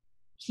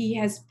he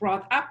has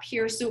brought up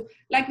here. So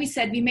like we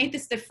said, we made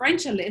this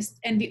differential list,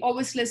 and we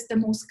always list the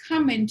most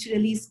common to the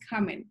least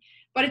common.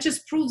 But it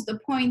just proves the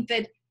point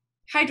that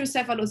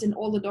hydrocephalus in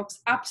all the dogs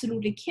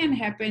absolutely can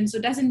happen. So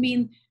it doesn't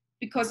mean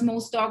because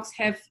most dogs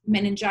have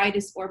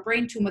meningitis or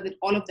brain tumor that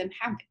all of them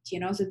have it,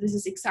 you know. So this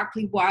is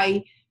exactly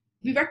why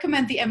we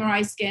recommend the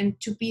MRI scan,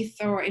 to be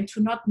thorough and to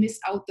not miss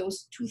out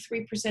those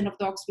 2-3% of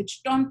dogs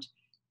which don't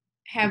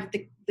have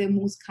the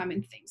most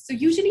common things. So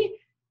usually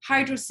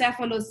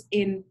hydrocephalus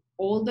in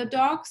older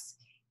dogs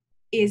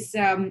is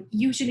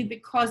usually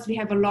because we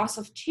have a loss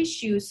of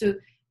tissue. So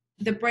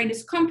the brain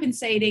is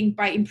compensating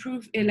by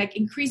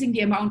increasing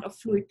the amount of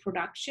fluid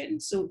production.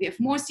 So we have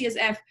more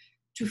CSF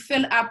to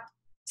fill up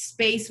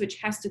space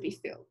which has to be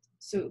filled.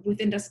 So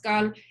within the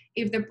skull,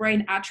 if the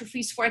brain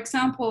atrophies, for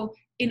example,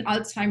 in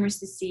Alzheimer's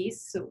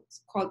disease, so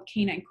it's called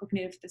canine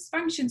cognitive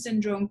dysfunction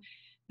syndrome,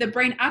 the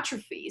brain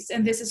atrophies,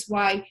 and this is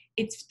why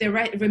it's the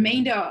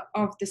remainder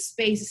of the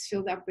space is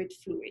filled up with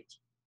fluid.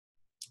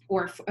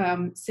 Or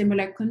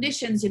similar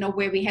conditions, you know,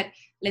 where we had,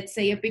 let's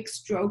say, a big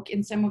stroke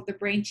in some of the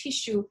brain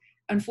tissue,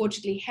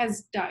 unfortunately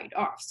has died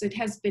off. So it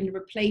has been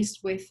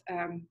replaced with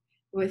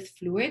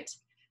fluid.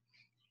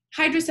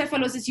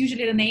 hydrocephalus is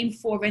usually the name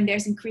for when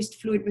there's increased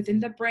fluid within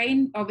the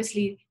brain.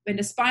 Obviously, when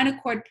the spinal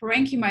cord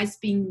parenchyma is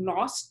being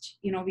lost,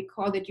 we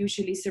call it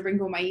usually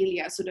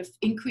syringomyelia, so the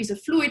increase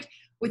of fluid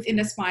within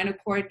the spinal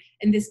cord.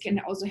 And this can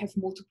also have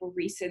multiple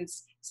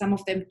reasons. Some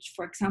of them,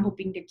 for example,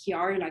 being the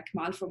Chiari, like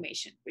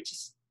malformation, which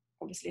is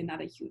obviously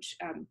another huge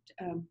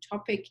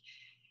topic.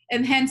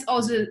 And hence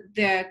also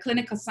the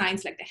clinical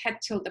signs like the head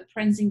tilt, the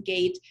prancing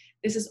gait.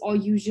 This is all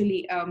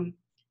usually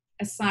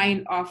a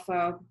sign of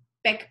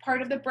back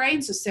part of the brain,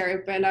 so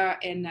cerebellar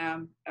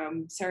and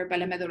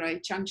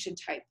cerebellar-medullary junction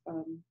type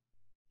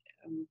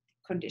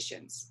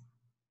conditions.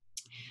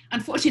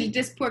 Unfortunately,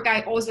 this poor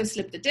guy also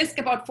slipped a disc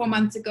about 4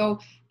 months ago,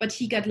 but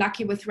he got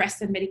lucky with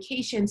rest and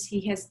medications.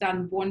 He has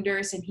done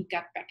wonders and he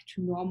got back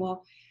to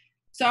normal.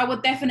 So I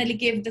would definitely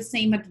give the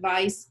same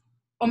advice.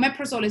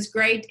 Omeprazole is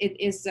great. It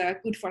is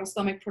good for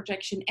stomach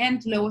protection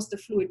and lowers the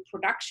fluid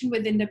production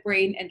within the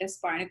brain and the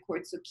spinal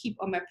cord. So keep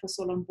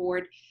omeprazole on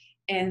board.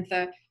 And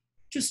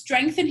to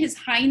strengthen his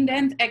hind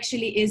end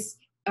actually is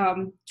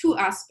two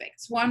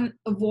aspects. One,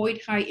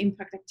 avoid high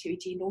impact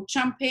activity, no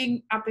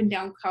jumping up and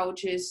down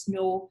couches,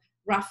 no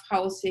rough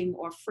housing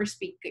or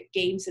frisbee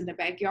games in the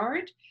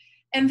backyard.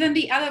 And then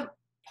the other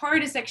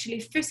part is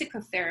actually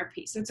physical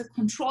therapy. So it's a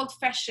controlled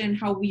fashion,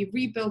 how we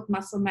rebuild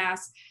muscle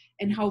mass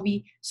and how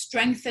we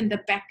strengthen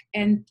the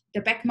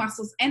back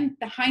muscles and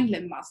the hind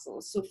limb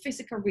muscles. So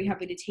physical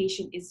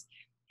rehabilitation is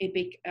a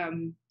big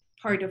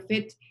part of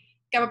it.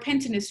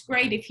 Gabapentin is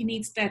great if he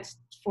needs that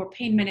for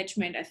pain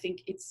management. I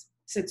think it's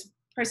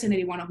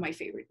personally one of my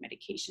favorite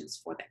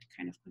medications for that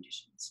kind of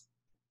conditions.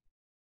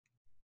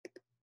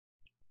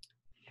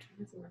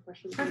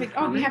 Perfect.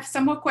 Oh, we have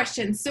some more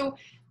questions. So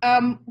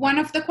one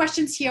of the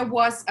questions here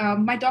was,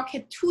 my dog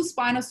had 2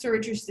 spinal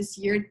surgeries this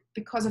year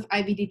because of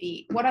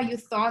IVDD. What are your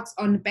thoughts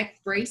on back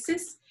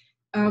braces?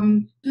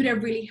 Do they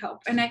really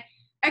help? And I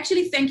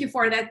actually thank you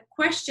for that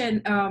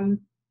question.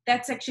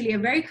 That's actually a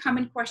very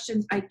common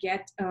question I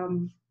get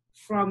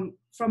from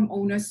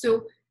owners.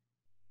 So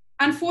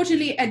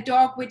unfortunately, a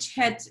dog which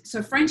had,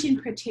 so French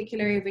in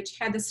particular, which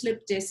had a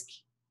slip disc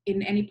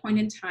in any point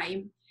in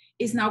time,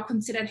 is now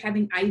considered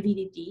having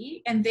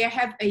IVDD, and they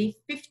have a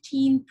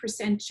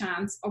 15%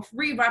 chance of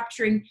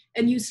re-rupturing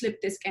a new slip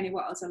disc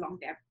anywhere else along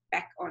their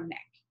back or neck.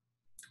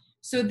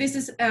 So this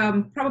is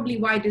probably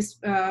why this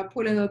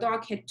poor little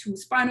dog had 2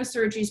 spinal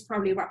surgeries,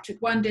 probably ruptured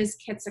 1 disc,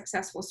 had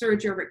successful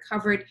surgery,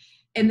 recovered,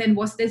 and then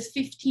was this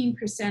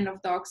 15%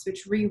 of dogs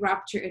which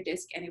re-rupture a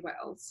disc anywhere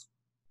else.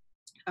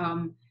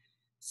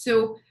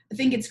 So I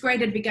think it's great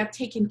that we got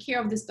taken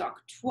care of this dog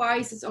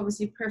twice. It's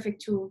obviously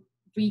perfect to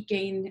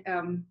regain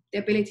the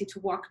ability to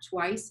walk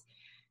twice.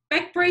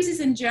 Back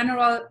braces in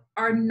general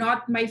are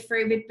not my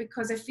favorite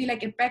because I feel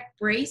like a back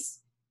brace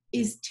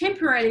is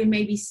temporarily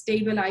maybe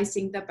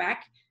stabilizing the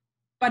back,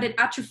 but it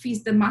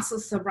atrophies the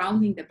muscles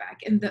surrounding the back.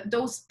 And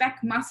those back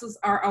muscles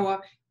are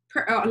our,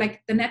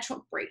 like the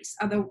natural brace,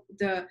 are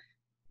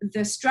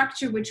the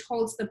structure which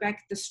holds the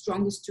back the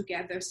strongest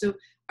together. So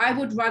I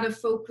would rather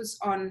focus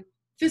on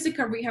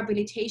physical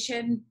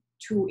rehabilitation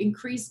to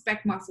increase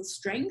back muscle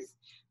strength,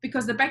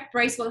 because the back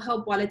brace will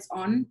help while it's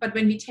on, but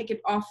when we take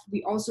it off,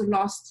 we also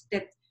lost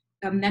that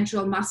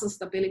natural muscle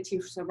stability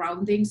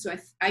surrounding. So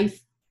I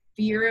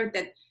fear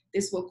that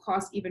this will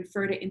cause even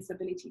further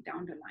instability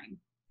down the line.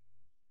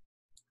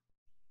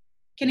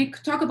 Can you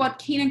talk about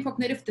canine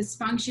cognitive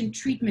dysfunction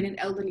treatment in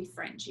elderly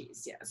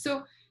Frenchies? Yeah,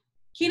 so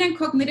canine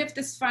cognitive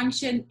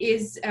dysfunction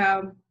is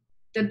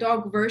the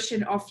dog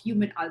version of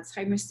human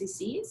Alzheimer's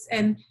disease,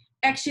 and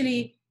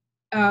actually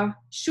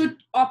should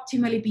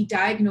optimally be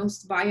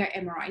diagnosed via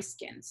MRI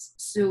scans.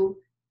 So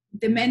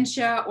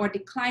dementia or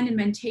decline in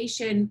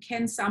mentation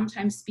can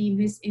sometimes be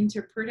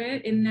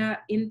misinterpreted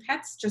in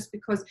pets, just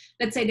because,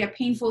 let's say they're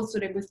painful, so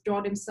they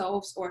withdraw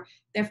themselves, or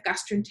they have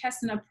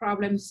gastrointestinal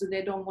problems, so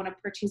they don't want to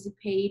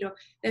participate, or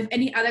they have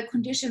any other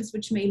conditions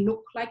which may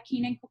look like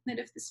canine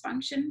cognitive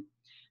dysfunction.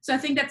 So I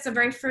think that's the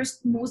very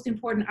first most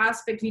important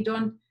aspect. We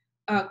don't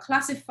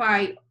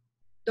classify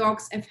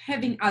dogs as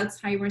having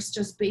Alzheimer's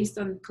just based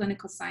on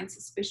clinical sign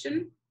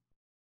suspicion.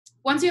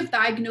 Once you have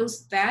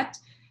diagnosed that,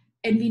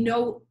 and we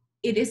know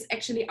it is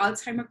actually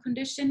Alzheimer's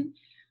condition,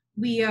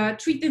 we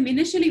treat them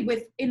initially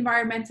with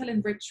environmental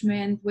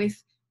enrichment, with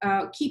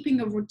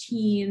keeping a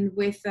routine,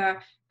 with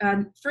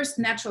first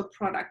natural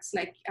products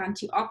like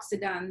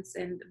antioxidants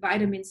and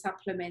vitamin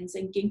supplements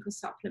and ginkgo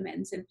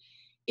supplements. And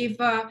if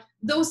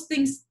those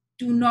things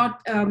do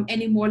not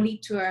anymore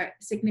lead to a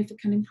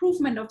significant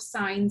improvement of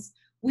signs,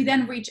 we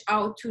then reach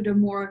out to the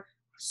more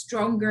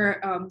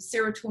stronger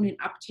serotonin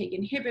uptake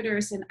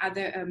inhibitors and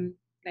other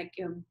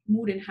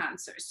mood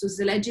enhancers. So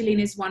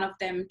zelegeline is one of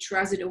them,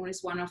 trazodone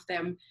is one of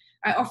them.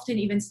 I often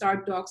even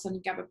start dogs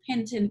on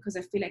gabapentin because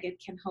I feel like it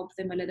can help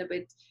them a little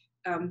bit.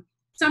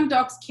 Some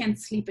dogs can't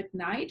sleep at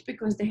night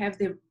because they have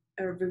the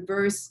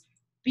reverse,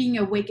 being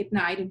awake at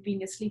night and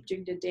being asleep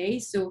during the day.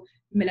 So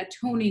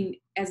melatonin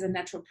as a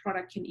natural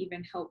product can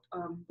even help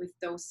with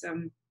those.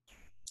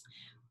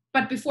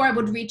 But before I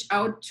would reach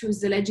out to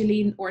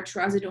zelegeline or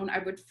trazodone, I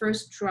would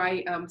first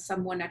try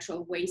some more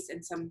natural ways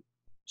and some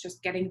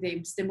just getting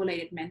them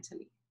stimulated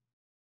mentally.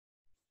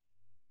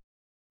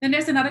 Then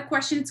there's another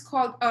question. It's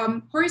called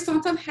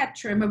horizontal head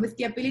tremor with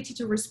the ability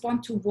to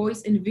respond to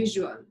voice and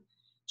visual.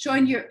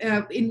 Showing your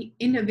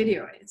in the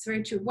video. It's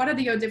very true. What are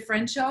your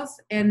differentials,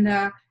 and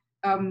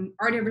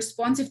are they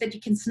responsive that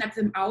you can snap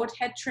them out?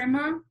 Head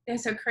tremor.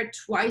 This occurred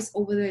twice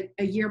over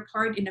a year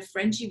apart in a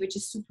Frenchie, which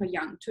is super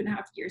young, 2.5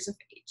 years of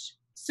age.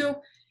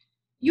 So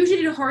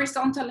usually the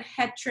horizontal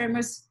head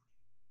tremors,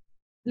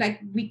 like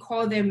we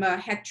call them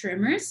head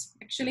tremors,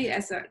 actually,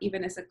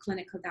 even as a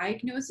clinical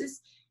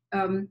diagnosis.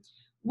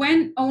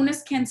 When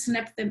owners can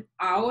snap them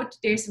out,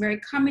 there's very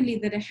commonly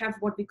that they have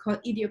what we call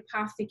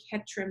idiopathic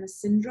head tremor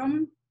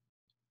syndrome.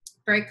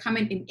 Very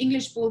common in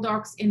English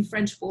Bulldogs, in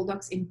French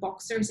Bulldogs, in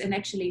Boxers, and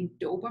actually in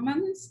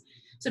Dobermans.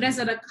 So there's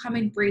other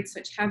common breeds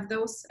which have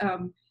those.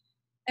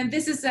 And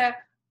this is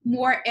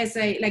more as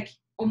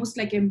almost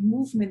like a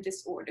movement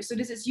disorder. So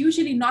this is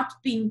usually not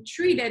being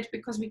treated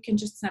because we can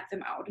just snap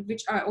them out,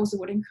 which I also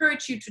would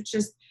encourage you to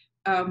just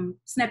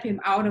snap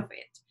him out of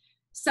it.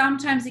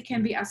 Sometimes it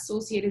can be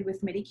associated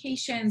with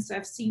medications. So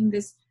I've seen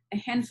this a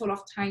handful of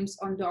times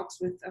on dogs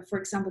with, for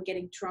example,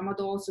 getting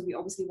tramadol. So we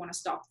obviously want to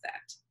stop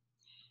that.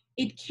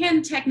 It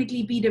can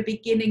technically be the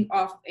beginning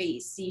of a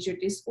seizure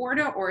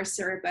disorder or a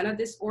cerebellar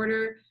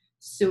disorder.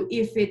 So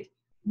if it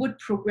would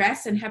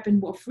progress and happen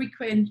more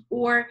frequent,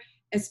 or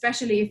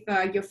especially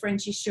if your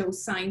Frenchie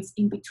shows signs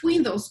in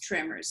between those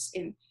tremors,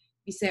 and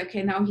we say,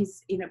 okay, now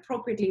he's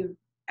inappropriately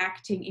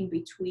acting in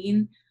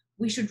between,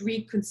 we should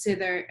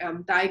reconsider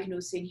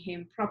diagnosing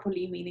him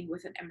properly, meaning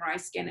with an MRI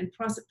scan and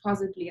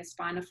possibly a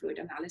spinal fluid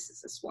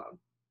analysis as well.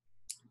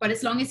 But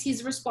as long as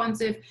he's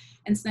responsive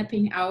and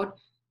snapping out,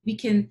 we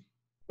can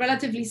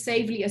relatively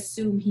safely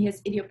assume he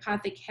has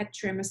idiopathic head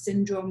tremor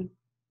syndrome,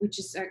 which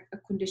is a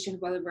condition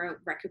well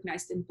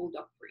recognized in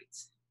Bulldog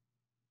breeds.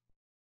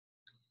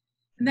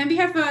 And then we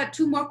have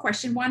two more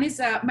questions. One is,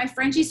 my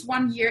Frenchie's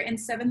 1 year and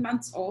 7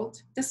 months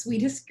old, the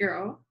sweetest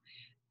girl.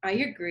 I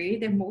agree,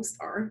 they most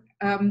are.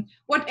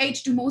 What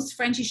age do most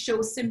Frenchies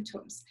show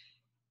symptoms?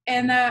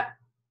 And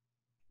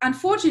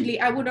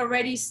unfortunately, I would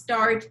already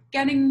start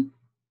getting,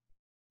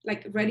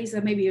 like ready is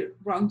maybe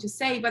wrong to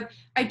say, but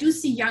I do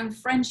see young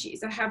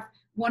Frenchies. I have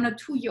 1 or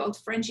 2 year old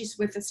Frenchies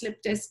with a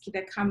slip disc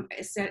that come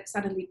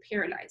suddenly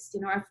paralyzed.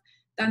 You know, I've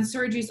done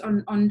surgeries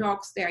on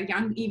dogs that are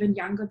young, even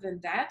younger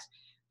than that,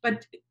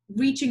 but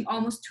reaching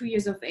almost 2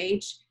 years of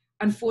age,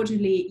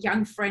 unfortunately,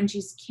 young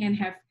Frenchies can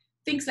have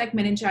things like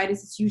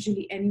meningitis. It's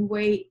usually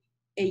anyway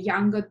a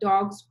younger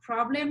dog's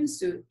problem,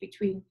 so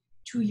between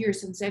 2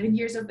 years and 7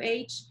 years of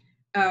age.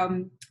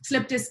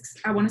 Slip discs,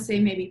 I want to say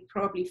maybe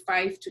probably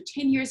 5 to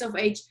 10 years of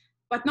age,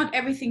 but not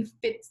everything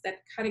fits that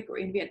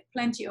category. And we had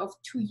plenty of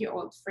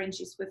 2-year-old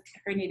Frenchies with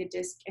herniated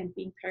disc and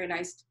being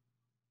paralyzed,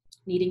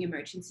 needing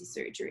emergency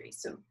surgery.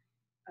 So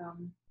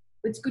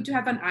it's good to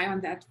have an eye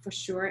on that for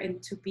sure,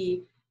 and to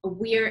be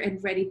aware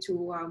and ready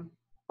to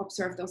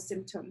observe those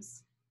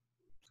symptoms.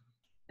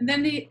 And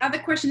then the other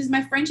question is,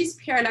 my Frenchie's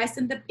paralyzed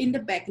in the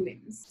back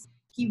limbs.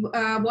 He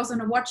was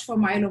on a watch for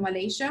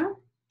myelomalacia,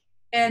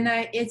 and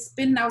it's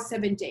been now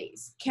 7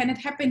 days. Can it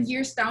happen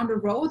years down the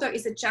road, or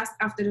is it just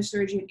after the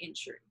surgery and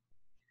injury?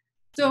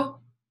 So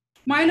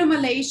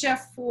myelomalacia,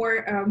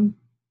 for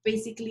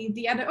basically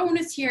the other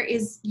owners here,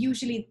 is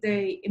usually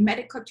the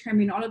medical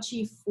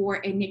terminology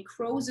for a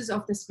necrosis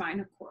of the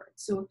spinal cord.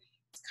 So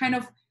it's kind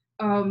of,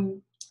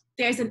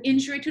 there's an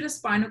injury to the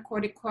spinal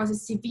cord. It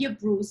causes severe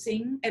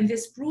bruising, and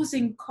this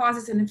bruising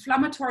causes an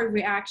inflammatory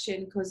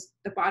reaction because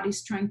the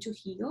body's trying to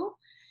heal.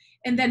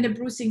 And then the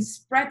bruising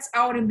spreads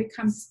out and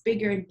becomes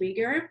bigger and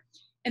bigger.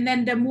 And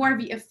then the more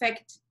we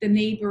affect the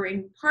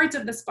neighboring parts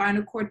of the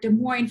spinal cord, the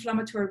more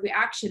inflammatory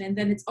reaction. And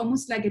then it's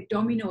almost like a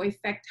domino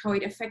effect, how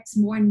it affects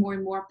more and more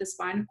and more of the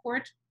spinal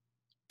cord.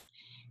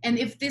 And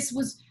if this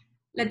was,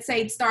 let's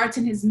say it starts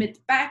in his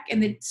mid-back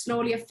and it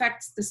slowly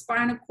affects the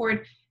spinal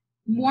cord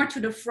more to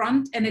the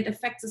front, and it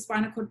affects the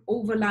spinal cord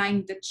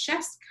overlying the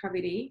chest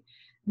cavity,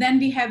 then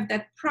we have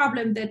that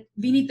problem that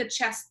we need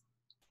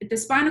the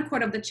spinal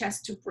cord of the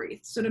chest to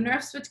breathe. So the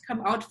nerves which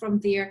come out from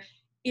there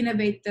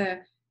innervate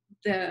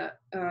the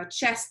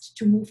chest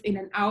to move in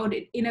and out.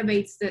 It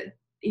innervates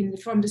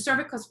from the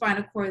cervical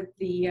spinal cord,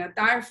 the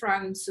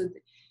diaphragm, so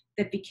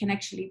that we can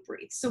actually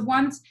breathe. So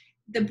once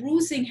the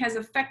bruising has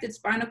affected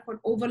spinal cord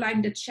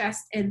overlying the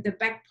chest and the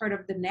back part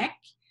of the neck,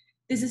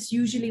 this is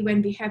usually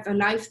when we have a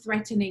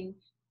life-threatening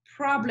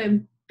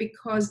problem,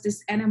 because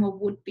this animal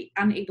would be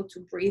unable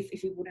to breathe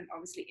if we wouldn't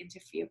obviously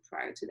interfere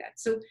prior to that.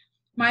 So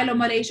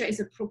myelomalacia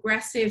is a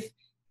progressive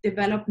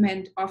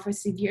development of a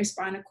severe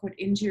spinal cord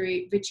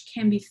injury, which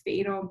can be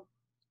fatal.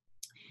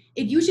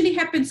 It usually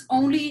happens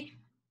only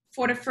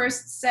for the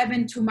first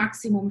 7 to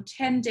maximum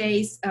 10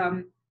 days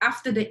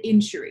after the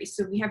injury.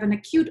 So we have an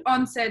acute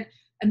onset,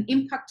 an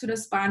impact to the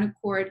spinal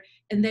cord,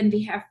 and then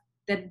we have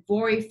that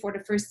void for the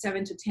first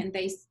 7 to 10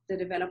 days, the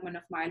development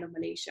of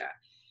myelomalacia.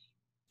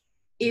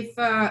 If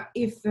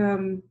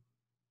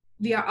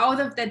we are out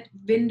of that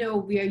window,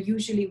 we are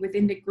usually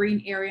within the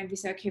green area, and we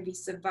say, okay, we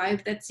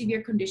survived that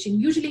severe condition.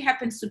 Usually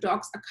happens to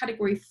dogs a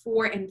category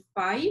 4 and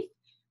 5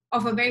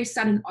 of a very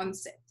sudden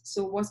onset.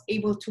 So was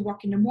able to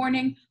walk in the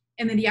morning,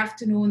 and in the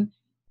afternoon,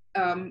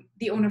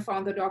 the owner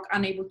found the dog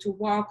unable to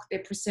walk. They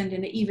present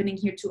in the evening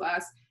here to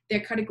us.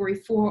 They're category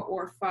 4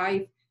 or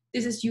 5.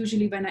 This is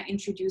usually when I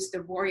introduce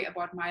the worry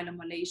about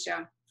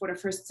myelomalacia for the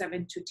first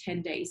 7 to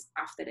 10 days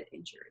after that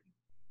injury.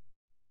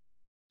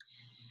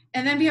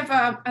 And then we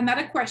have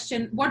another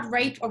question. What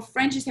rate of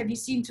Frenchies have you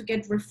seen to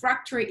get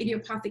refractory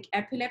idiopathic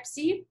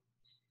epilepsy?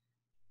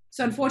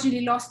 So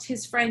unfortunately lost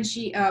his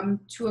Frenchie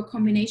to a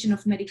combination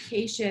of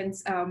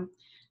medications.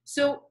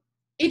 So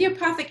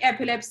idiopathic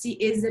epilepsy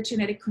is a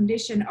genetic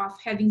condition of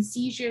having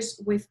seizures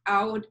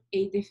without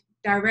a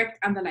direct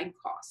underlying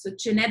cause. So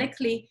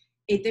genetically,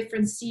 a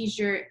different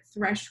seizure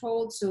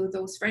threshold. So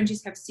those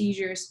Frenchies have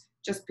seizures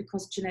just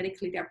because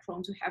genetically they're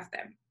prone to have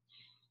them.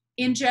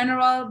 In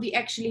general, we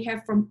actually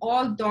have from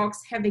all dogs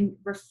having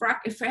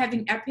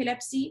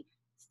epilepsy,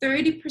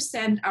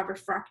 30% are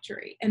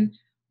refractory. And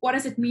what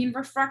does it mean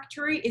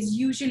refractory? Is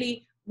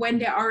usually when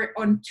they are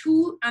on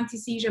 2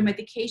 anti-seizure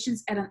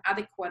medications at an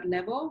adequate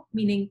level,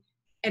 meaning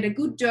at a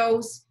good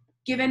dose,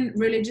 given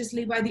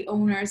religiously by the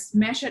owners,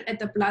 measured at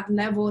the blood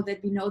level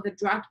that we know the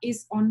drug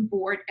is on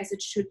board as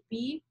it should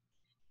be.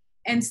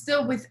 And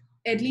still with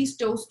at least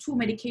those 2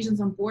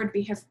 medications on board,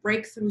 we have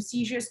breakthrough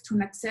seizures to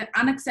an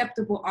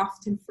unacceptable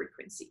often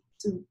frequency.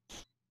 So,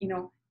 you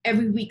know,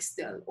 every week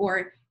still,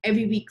 or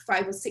every week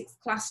 5 or 6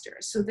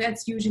 clusters. So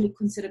that's usually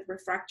considered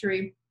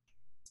refractory.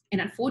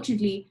 And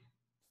unfortunately,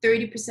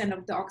 30%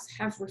 of dogs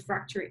have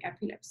refractory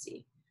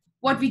epilepsy.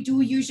 What we do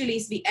usually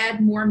is we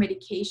add more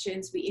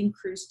medications, we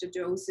increase the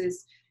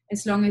doses,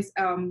 as long as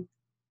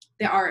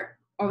there are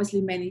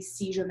obviously many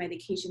seizure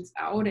medications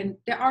out. And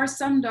there are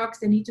some dogs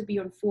that need to be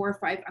on 4 or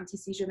 5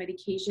 anti-seizure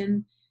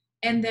medication.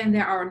 And then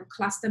there are on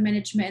cluster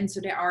management.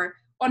 So they are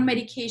on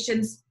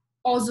medications,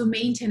 also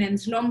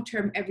maintenance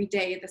long-term every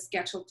day at the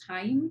scheduled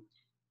time,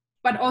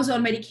 but also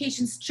on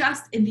medications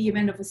just in the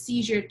event of a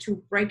seizure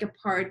to break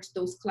apart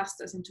those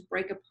clusters and to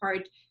break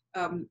apart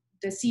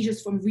the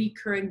seizures from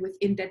recurring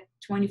within that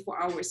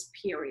 24 hours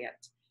period.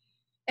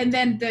 And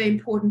then the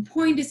important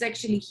point is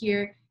actually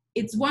here,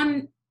 it's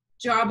one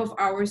job of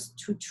ours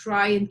to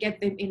try and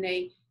get them in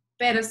a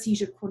better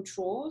seizure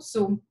control.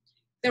 So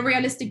the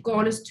realistic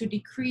goal is to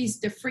decrease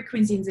the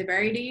frequency and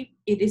severity.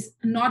 It is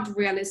not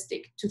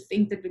realistic to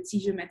think that with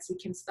seizure meds we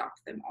can stop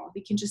them all.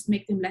 We can just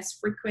make them less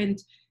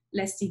frequent,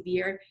 less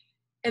severe.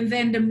 And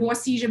then the more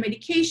seizure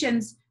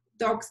medications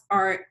dogs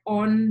are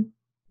on,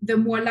 the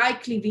more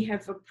likely we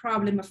have a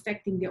problem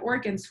affecting the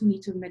organs who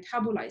need to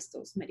metabolize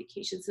those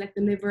medications, like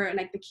the liver,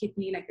 like the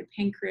kidney, like the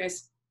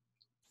pancreas.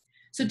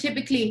 So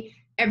typically,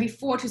 every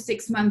 4 to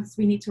 6 months,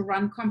 we need to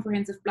run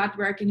comprehensive blood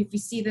work. And if we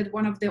see that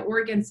one of the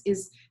organs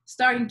is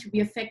starting to be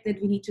affected,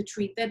 we need to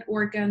treat that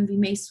organ. We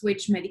may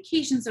switch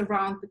medications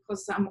around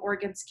because some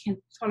organs can't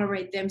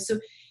tolerate them. So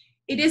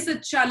it is a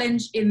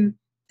challenge in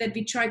that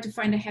we try to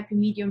find a happy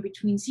medium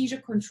between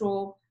seizure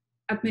control,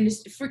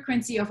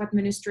 frequency of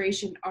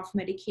administration of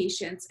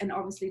medications, and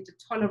obviously the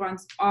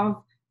tolerance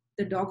of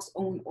the dog's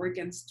own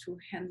organs to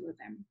handle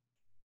them.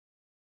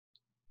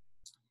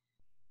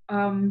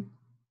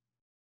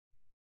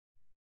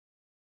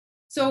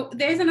 So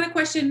there's another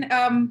question.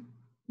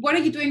 What are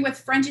you doing with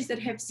Frenchies that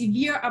have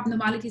severe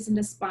abnormalities in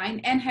the spine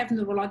and have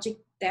neurologic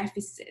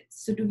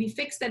deficits? So do we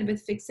fix that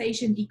with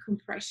fixation,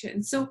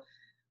 decompression? So,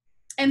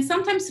 and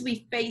sometimes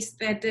we face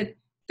that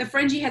the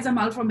Frenchie has a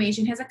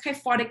malformation, has a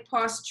kyphotic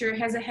posture,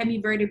 has a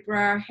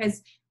hemivertebra,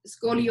 has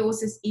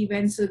scoliosis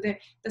even. So the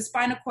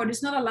spinal cord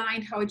is not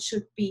aligned how it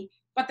should be.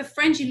 But the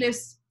Frenchie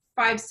lives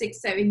 5,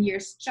 6, 7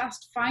 years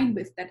just fine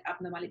with that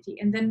abnormality.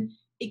 And then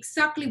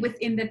exactly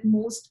within that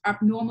most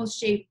abnormal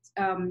shaped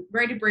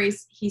vertebrae,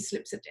 he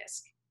slips a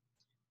disc.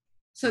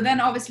 So then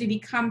obviously we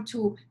come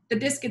to the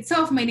disc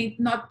itself may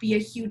not be a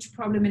huge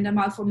problem, and the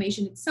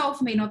malformation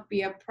itself may not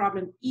be a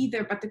problem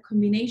either, but the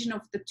combination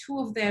of the 2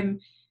 of them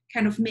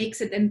kind of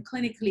makes it then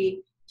clinically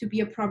to be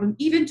a problem,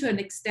 even to an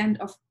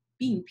extent of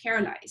being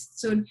paralyzed.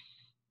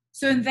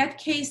 So in that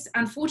case,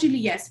 unfortunately,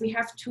 yes, we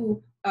have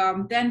to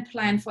then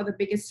plan for the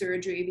biggest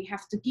surgery. We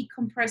have to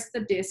decompress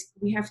the disc.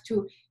 We have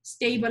to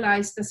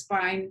stabilize the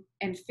spine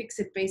and fix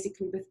it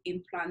basically with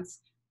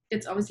implants.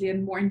 That's obviously a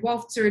more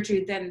involved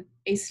surgery than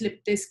a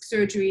slip disc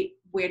surgery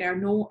where there are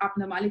no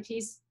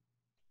abnormalities.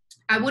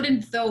 I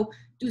wouldn't, though,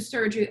 do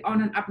surgery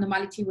on an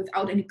abnormality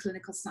without any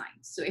clinical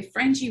signs. So a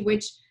Frenchie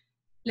which,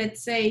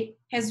 let's say,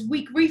 has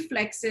weak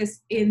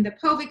reflexes in the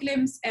pelvic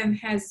limbs and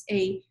has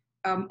a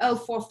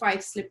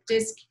L4-5 slip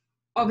disc,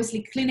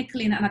 obviously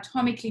clinically and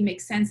anatomically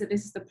makes sense that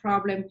this is the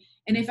problem.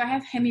 And if I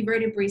have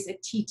hemivertebrae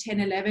at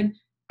T10, 11,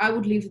 I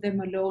would leave them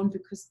alone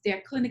because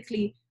they're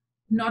clinically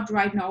not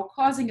right now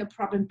causing a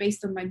problem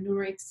based on my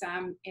neuro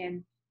exam,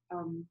 and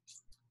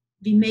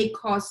we may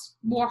cause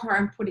more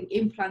harm putting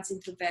implants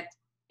into that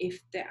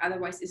if there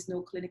otherwise is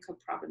no clinical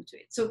problem to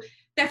it. So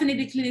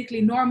definitely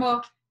clinically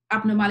normal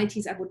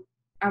abnormalities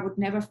I would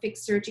never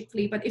fix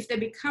surgically, but if they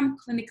become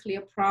clinically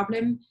a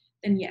problem,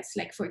 then yes,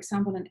 like for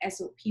example, an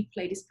SOP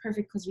plate is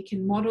perfect because we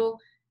can model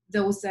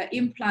those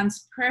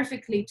implants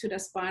perfectly to the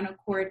spinal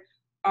cord,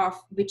 of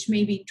which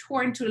may be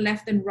torn to the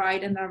left and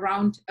right and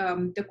around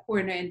the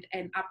corner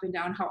and up and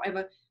down.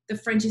 However, the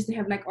Frenchies, they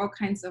have like all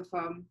kinds of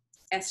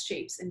S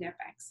shapes in their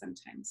backs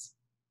sometimes.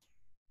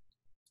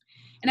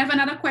 And I have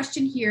another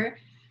question here.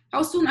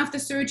 How soon after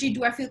surgery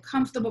do I feel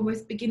comfortable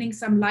with beginning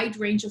some light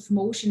range of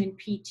motion in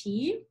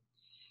PT?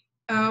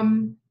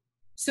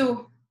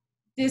 So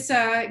this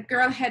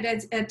girl had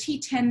a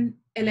T10,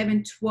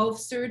 11, 12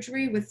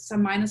 surgery with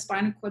some minor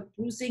spinal cord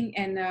bruising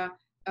and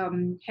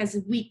has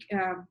a weak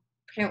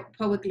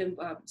pelvic limb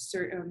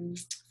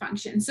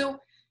function. So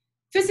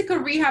physical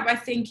rehab, I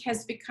think,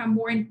 has become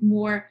more and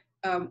more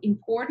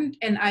important,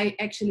 and I'm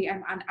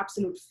an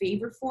absolute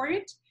favor for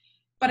it.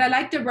 But I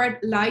like the word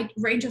light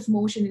range of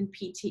motion in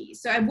PT.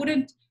 So I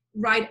wouldn't,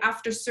 right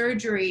after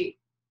surgery,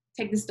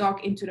 take this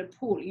dog into the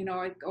pool, you know,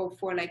 I'd go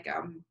for like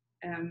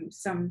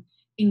some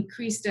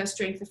increased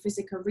strength of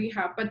physical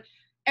rehab. But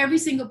every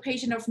single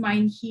patient of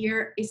mine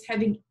here is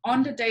having,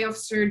 on the day of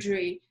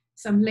surgery,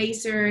 some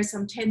laser,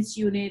 some TENS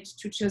unit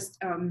to just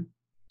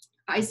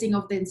icing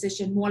of the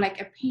incision, more like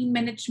a pain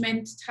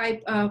management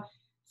type of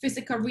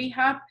physical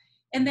rehab.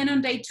 And then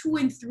on day 2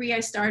 and 3,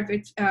 I start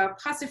with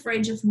passive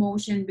range of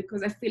motion,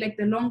 because I feel like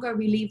the longer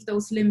we leave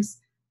those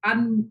limbs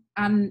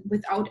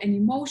without any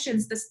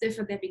motions, the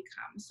stiffer they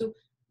become. So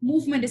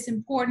movement is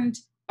important,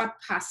 but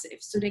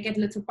passive. So they get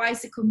little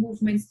bicycle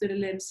movements to the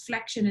limbs,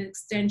 flexion and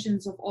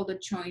extensions of all the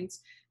joints.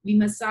 We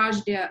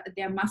massage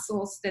their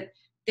muscles that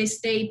they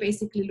stay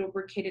basically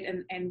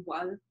lubricated and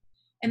well.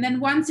 And then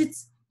once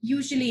it's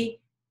usually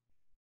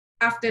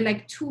after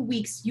like 2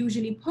 weeks,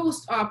 usually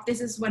post-op, this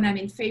is when I'm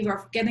in favor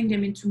of getting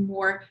them into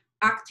more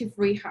active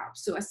rehab.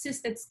 So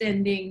assisted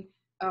standing,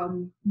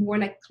 more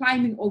like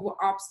climbing over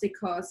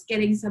obstacles,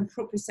 getting some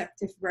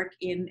proprioceptive work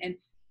in. And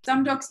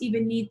some dogs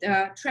even need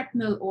a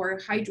treadmill or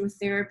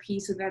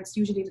hydrotherapy. So that's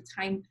usually the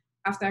time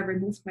after I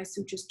removed my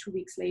sutures 2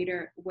 weeks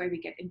later, where we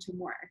get into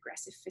more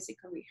aggressive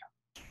physical rehab.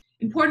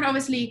 Important,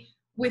 obviously,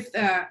 with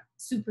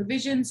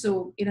supervision.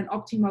 So in an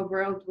optimal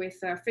world with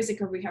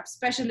physical rehab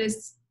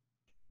specialists,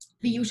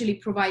 we usually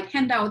provide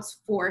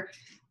handouts for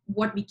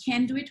what we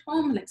can do at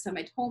home, like some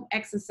at-home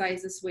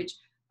exercises, which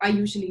I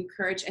usually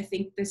encourage. I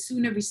think the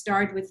sooner we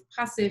start with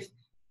passive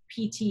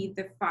PT,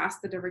 the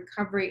faster the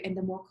recovery and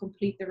the more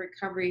complete the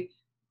recovery.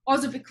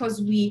 Also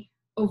because we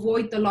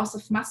avoid the loss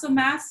of muscle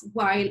mass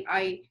while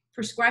I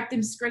prescribe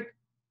them strict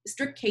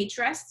cage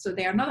rest, so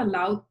they are not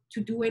allowed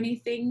to do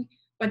anything,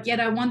 but yet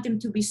I want them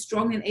to be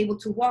strong and able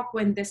to walk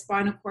when the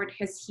spinal cord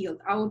has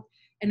healed out.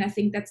 And I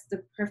think that's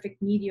the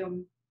perfect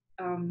medium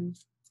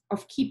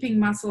of keeping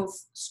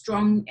muscles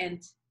strong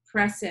and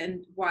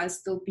present while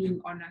still being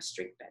on a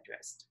strict bed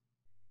rest.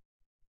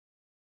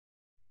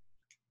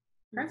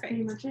 Perfect. That's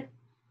pretty much it.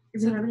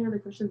 If you have any other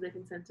questions, they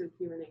can send to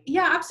Q&A.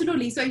 Yeah,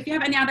 absolutely. So if you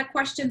have any other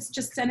questions,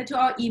 just send it to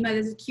our email.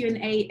 It's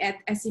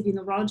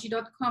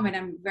Q&A@scvneurology.com, and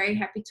I'm very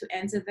happy to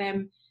answer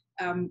them.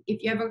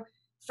 If you have a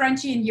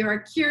Frenchie and you're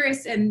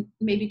curious and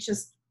maybe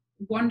just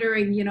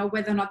wondering, you know,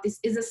 whether or not this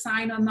is a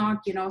sign or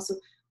not, you know, so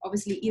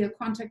obviously either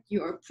contact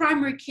your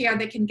primary care,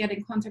 they can get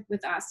in contact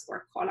with us,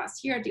 or call us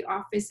here at the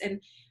office.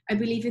 And I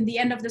believe in the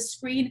end of the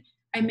screen,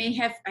 I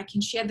can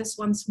share this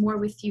once more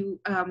with you.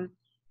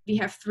 We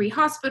have 3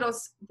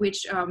 hospitals,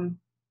 which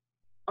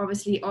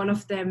obviously all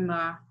of them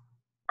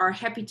are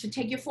happy to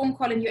take your phone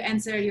call and you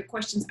answer your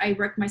questions. I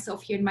work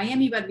myself here in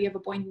Miami, but we have a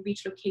Boynton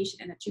Beach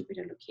location and a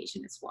Jupiter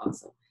location as well.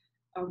 So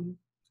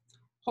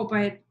hope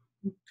my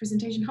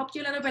presentation helped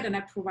you a little bit and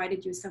I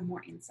provided you some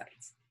more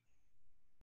insights.